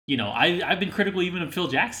 I've been critical even of Phil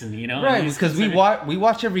Jackson, Right, because we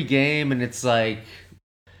watch every game, and it's like...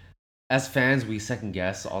 As fans, we second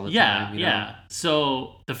guess all the time, Yeah.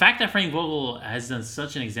 So the fact that Frank Vogel has done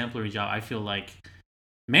such an exemplary job, I feel like...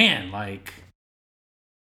 Man, like...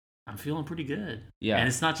 I'm feeling pretty good. Yeah. And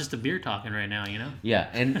it's not just a beer talking right now, Yeah.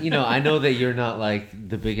 And, I know that you're not, like,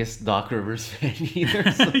 the biggest Doc Rivers fan either.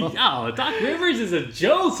 So. Yo, Doc Rivers is a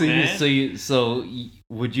joke, man. So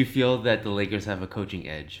would you feel that the Lakers have a coaching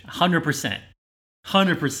edge? 100%.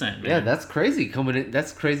 100%, man. Yeah, that's crazy coming in.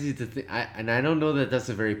 That's crazy to think. And I don't know that that's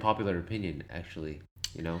a very popular opinion, actually,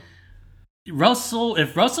 If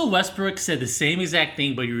Russell Westbrook said the same exact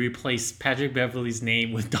thing, but you replaced Patrick Beverley's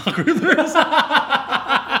name with Doc Rivers...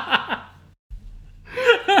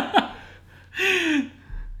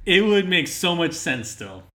 it would make so much sense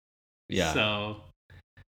still. Yeah. So,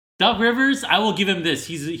 Doc Rivers, I will give him this.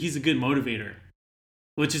 He's a good motivator,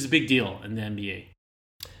 which is a big deal in the NBA.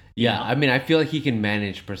 Yeah, You know? I mean, I feel like he can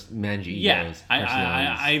manage egos. Yeah,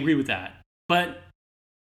 I agree with that. But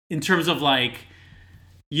in terms of like,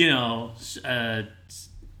 you know,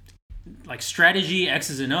 like strategy,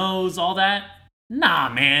 X's and O's, all that. Nah,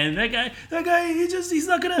 man, that guy, he's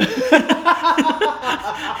not gonna,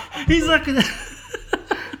 he's not gonna.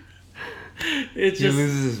 It's He just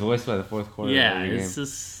loses his voice by the fourth quarter. yeah, of every it's game.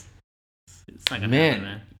 just it's not gonna Man, happen,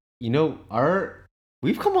 man. You know,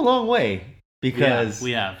 we've come a long way because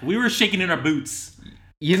We were shaking in our boots.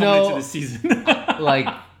 you coming know, into the season. like,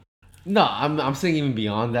 no, I'm saying even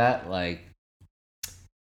beyond that, like,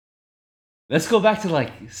 let's go back to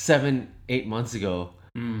like 7-8 months ago.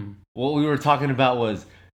 What we were talking about was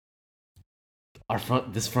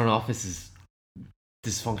this front office is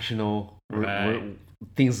dysfunctional. Right.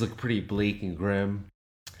 Things look pretty bleak and grim.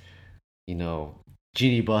 You know,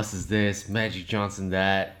 Jeannie Buss is this, Magic Johnson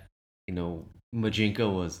that. You know,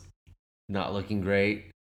 Majinko was not looking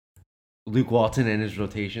great. Luke Walton and his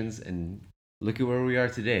rotations, and look at where we are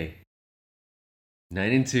today.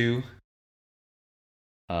 9-2.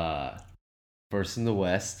 First in the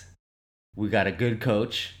West. We got a good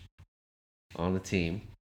coach on the team.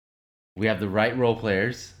 We have the right role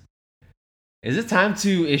players. Is it time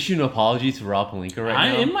to issue an apology to Rob Pelinka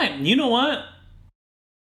now? You know what?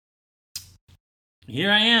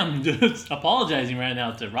 Here I am just apologizing right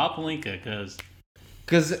now to Rob Pelinka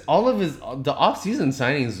because all of the off-season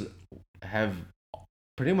signings have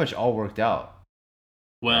pretty much all worked out.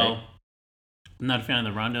 Well, right? I'm not a fan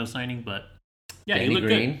of the Rondo signing, but yeah, Danny he looked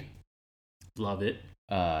Green, good. Love it.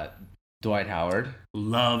 Dwight Howard,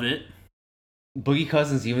 love it. Boogie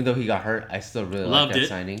Cousins. Even though he got hurt, I still really like that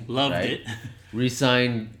signing. Loved it.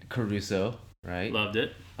 Re-signed Caruso, right? Loved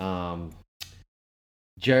it.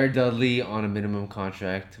 Jared Dudley on a minimum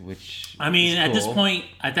contract, which I mean, is cool.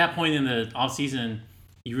 at that point in the offseason,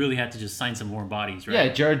 you really had to just sign some more bodies, right?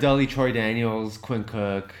 Yeah, Jared Dudley, Troy Daniels, Quinn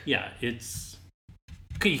Cook. Yeah, you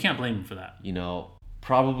can't blame him for that. You know,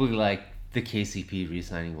 probably like the KCP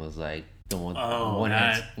re-signing was like the one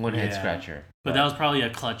head scratcher. But that was probably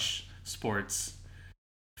a Clutch Sports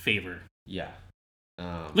favor. Yeah.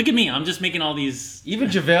 Look at me, I'm just making all these. Even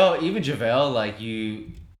JaVale, like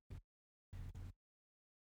you.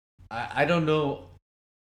 I don't know.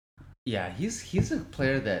 Yeah, he's a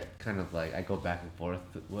player that kind of like I go back and forth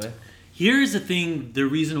with. Here's the thing: the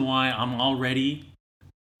reason why I'm already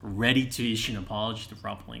ready to issue an apology to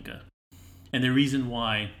Rob Pelinka, and the reason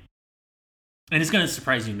why, and it's gonna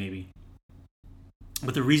surprise you maybe,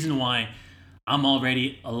 but the reason why I'm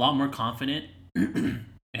already a lot more confident,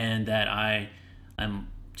 and that I'm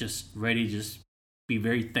just ready to just be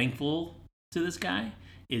very thankful to this guy,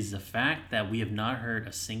 is the fact that we have not heard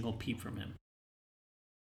a single peep from him.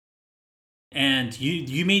 And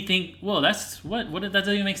you may think, well, that's what that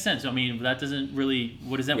doesn't even make sense. I mean, that doesn't really.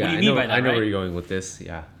 What is that? Yeah, what do you mean by that? I know right? where you're going with this.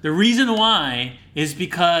 Yeah. The reason why is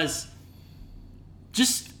because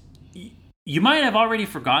you might have already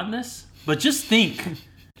forgotten this, but just think.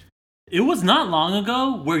 It was not long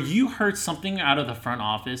ago where you heard something out of the front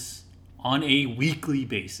office on a weekly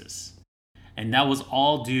basis, and that was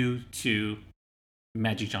all due to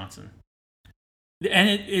Magic Johnson. And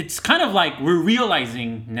it's kind of like we're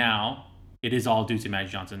realizing now it is all due to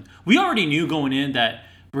Magic Johnson. We already knew going in that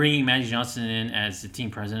bringing Magic Johnson in as the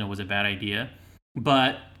team president was a bad idea,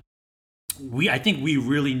 but I think we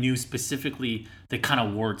really knew specifically the kind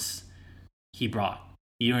of warts he brought.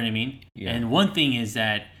 You know what I mean? Yeah. And one thing is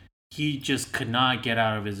that he just could not get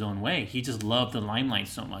out of his own way. He just loved the limelight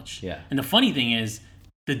so much. Yeah. And the funny thing is,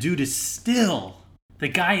 the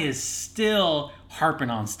guy is still harping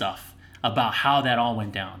on stuff about how that all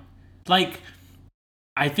went down. Like,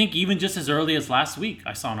 I think even just as early as last week,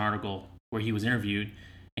 I saw an article where he was interviewed,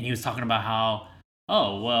 and he was talking about how,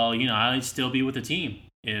 oh, well, you know, I'd still be with the team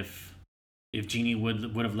if Jeannie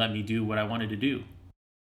would have let me do what I wanted to do.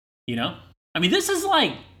 You know? I mean, this is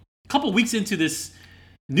like a couple weeks into this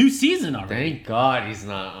new season already. Thank God he's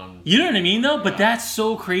not on. You know what I mean, though? But that's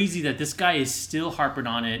so crazy that this guy is still harping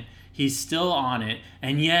on it. He's still on it.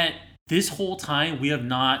 And yet, this whole time, we have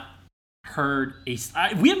not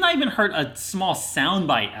even heard a small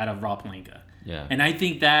soundbite out of Rob Pelinka. Yeah. And I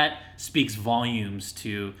think that speaks volumes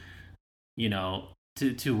to, you know,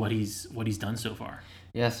 to what he's done so far.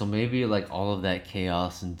 Yeah, so maybe like all of that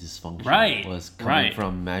chaos and dysfunction was coming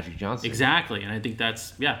from Magic Johnson. Exactly. And I think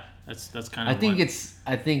that's kind of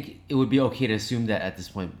I think it would be okay to assume that at this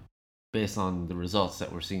point based on the results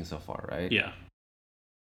that we're seeing so far, right? Yeah.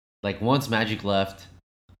 Like once Magic left,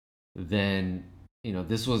 then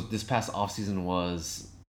this past offseason was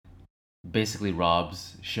basically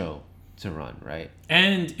Rob's show to run, right?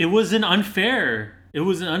 And it was an unfair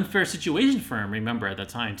situation for him, remember, at that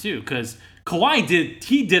time too, because Kawhi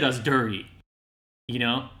did us dirty.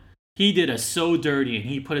 He did us so dirty, and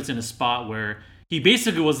he put us in a spot where he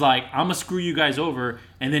basically was like, I'm gonna screw you guys over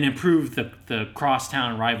and then improve the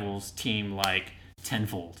crosstown rivals team like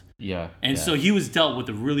tenfold. Yeah. And so he was dealt with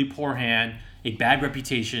a really poor hand, a bad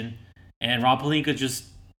reputation, and Rob Pelinka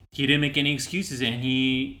he didn't make any excuses, and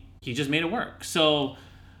he just made it work. So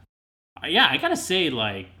yeah, I gotta say,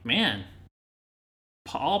 like, man,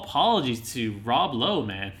 all apologies to Rob Lowe,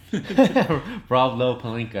 man. Rob Lowe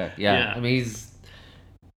Pelinka. Yeah. I mean,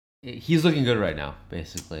 he's looking good right now,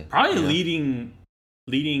 basically. Probably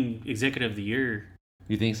leading executive of the year.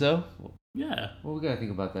 You think so? Yeah. Well, we gotta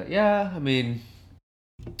think about that. Yeah, I mean,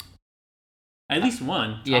 at least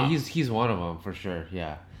one. Top. Yeah, he's one of them for sure.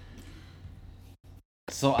 Yeah.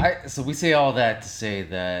 So we say all that to say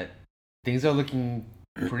that things are looking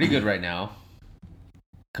pretty good right now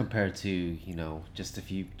compared to just a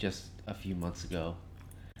few months ago,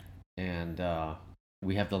 and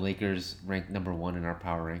we have the Lakers ranked number 1 in our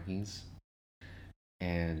power rankings,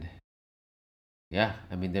 and yeah,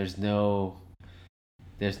 I mean there's no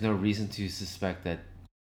reason to suspect that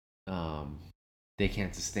they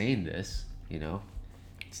can't sustain this.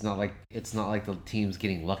 It's not like the team's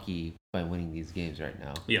getting lucky by winning these games right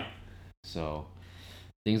now. Yeah. So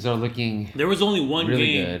things are looking. There was only one really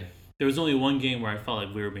game. Good. There was only one game where I felt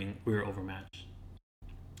like we were overmatched,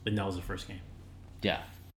 and that was the first game. Yeah,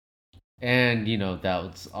 and that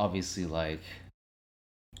was obviously like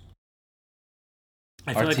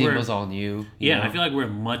our team was all new. Yeah, I feel like we're a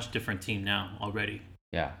much different team now already.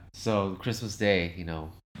 Yeah. So Christmas Day,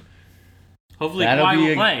 hopefully Kawhi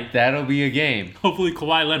will play. That'll be a game. Hopefully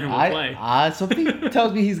Kawhi Leonard will play. Something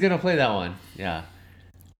tells me he's gonna play that one. Yeah,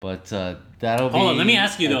 but that'll be. Hold on, let me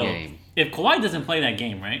ask you though. Game. If Kawhi doesn't play that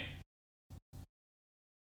game, right?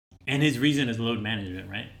 And his reason is load management,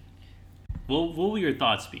 right? What will your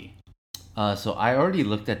thoughts be? So I already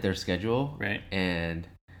looked at their schedule, right? And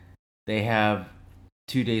they have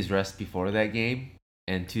 2 days rest before that game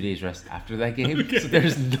and 2 days rest after that game. Okay. So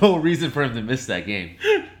there's no reason for him to miss that game.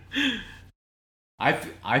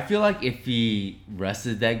 I feel like if he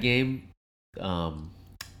rested that game, the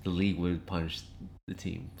league would punish the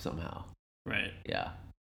team somehow. Right. Yeah.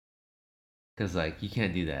 Because you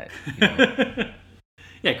can't do that.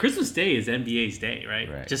 Yeah, Christmas Day is NBA's day, right?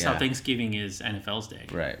 Right. Just how Thanksgiving is NFL's day.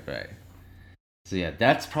 Right. So yeah,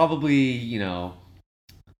 that's probably,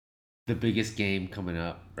 the biggest game coming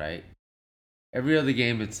up, right? Every other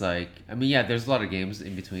game, it's there's a lot of games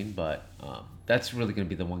in between, but that's really going to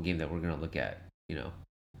be the one game that we're going to look at,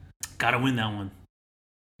 Gotta win that one.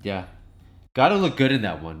 Yeah. Gotta look good in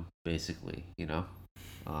that one, basically,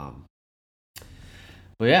 But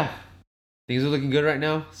yeah, things are looking good right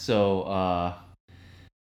now, so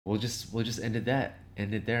we'll just end it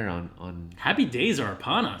there on happy days are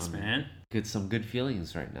upon us, man. Some good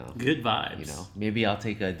feelings right now. Good vibes. Maybe I'll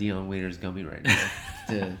take a Dion Waiters gummy right now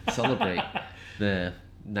to celebrate the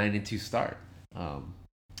 9-2 start.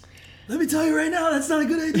 Let me tell you right now, that's not a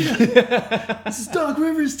good idea. This is Doc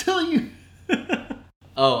Rivers telling you.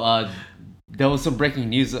 There was some breaking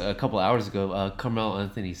news a couple hours ago. Carmelo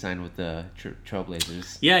Anthony signed with the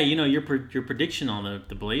Trailblazers. Yeah, your prediction on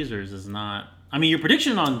the Blazers is not. I mean, your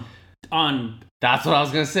prediction on. That's what I was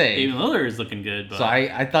gonna say. Dame Lillard is looking good. But... So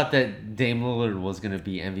I thought that Dame Lillard was gonna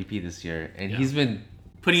be MVP this year, and he's been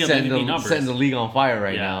putting up MVP numbers, setting the league on fire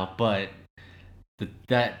right now. But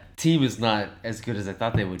that team is not as good as I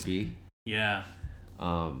thought they would be. Yeah.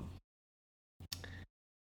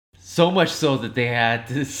 So much so that they had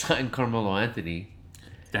to sign Carmelo Anthony.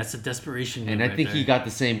 That's a desperation. And I think he got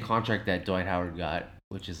the same contract that Dwight Howard got,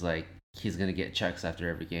 which is he's gonna get checks after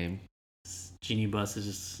every game. Genie Bus is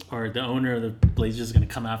just, or the owner of the Blazers is going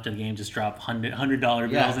to come after the game, just drop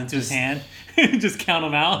 $100 bills into his hand, just count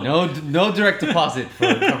them out. No direct deposit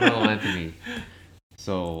for Carmelo Anthony.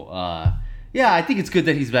 So I think it's good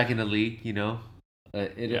that he's back in the league.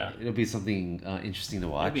 It'll be something interesting to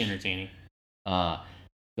watch. It'll be entertaining.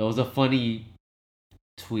 There was a funny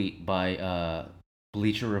tweet by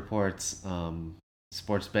Bleacher Report's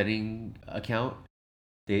sports betting account.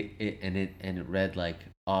 It read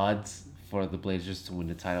odds for the Blazers to win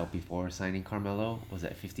the title before signing Carmelo was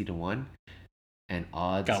at 50-1, and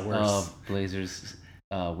odds of Blazers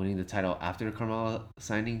winning the title after the Carmelo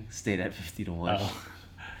signing stayed at 50-1. Oh,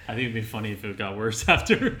 I think it'd be funny if it got worse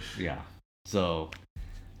after. Yeah, so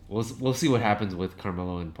we'll see what happens with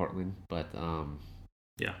Carmelo in Portland, but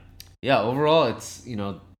yeah. Overall, it's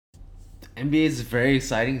NBA is very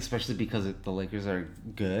exciting, especially because the Lakers are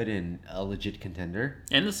good and a legit contender.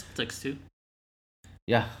 And the Celtics too.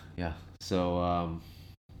 Yeah. So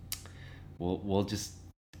we'll just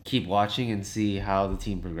keep watching and see how the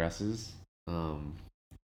team progresses.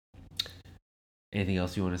 Anything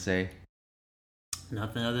else you want to say?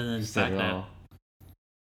 Nothing other than the fact that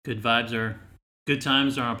good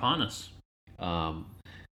times are upon us.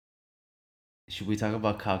 Should we talk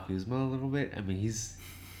about Kyle Kuzma a little bit? I mean, he's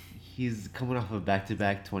coming off of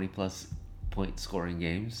back-to-back 20-plus point scoring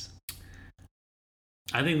games.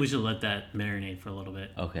 I think we should let that marinate for a little bit.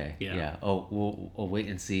 Okay. Yeah. Oh, we'll wait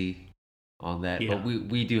and see on that. Yeah. But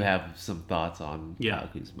we do have some thoughts on Kyle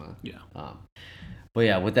Kuzma. Yeah. But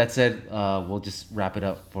yeah, with that said, we'll just wrap it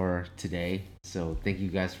up for today. So thank you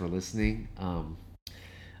guys for listening.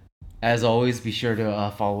 As always, be sure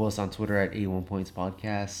to follow us on Twitter at 81 Points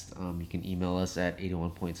Podcast. You can email us at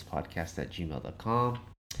 81pointspodcast@gmail.com.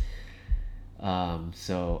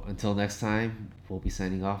 So until next time, we'll be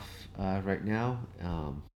signing off right now.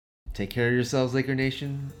 Take care of yourselves, Laker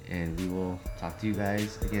Nation, and we will talk to you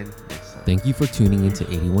guys again next time. Thank you for tuning into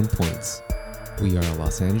 81 Points. We are a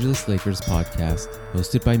Los Angeles Lakers podcast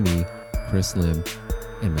hosted by me, Chris Lim,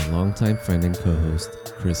 and my longtime friend and co-host,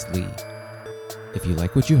 Chris Lee. If you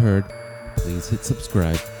like what you heard, please hit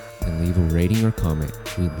subscribe and leave a rating or comment.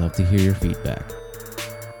 We'd love to hear your feedback.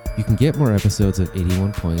 You can get more episodes of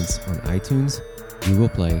 81 Points on iTunes, Google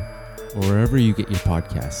Play, or wherever you get your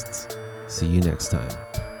podcasts. See you next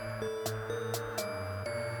time.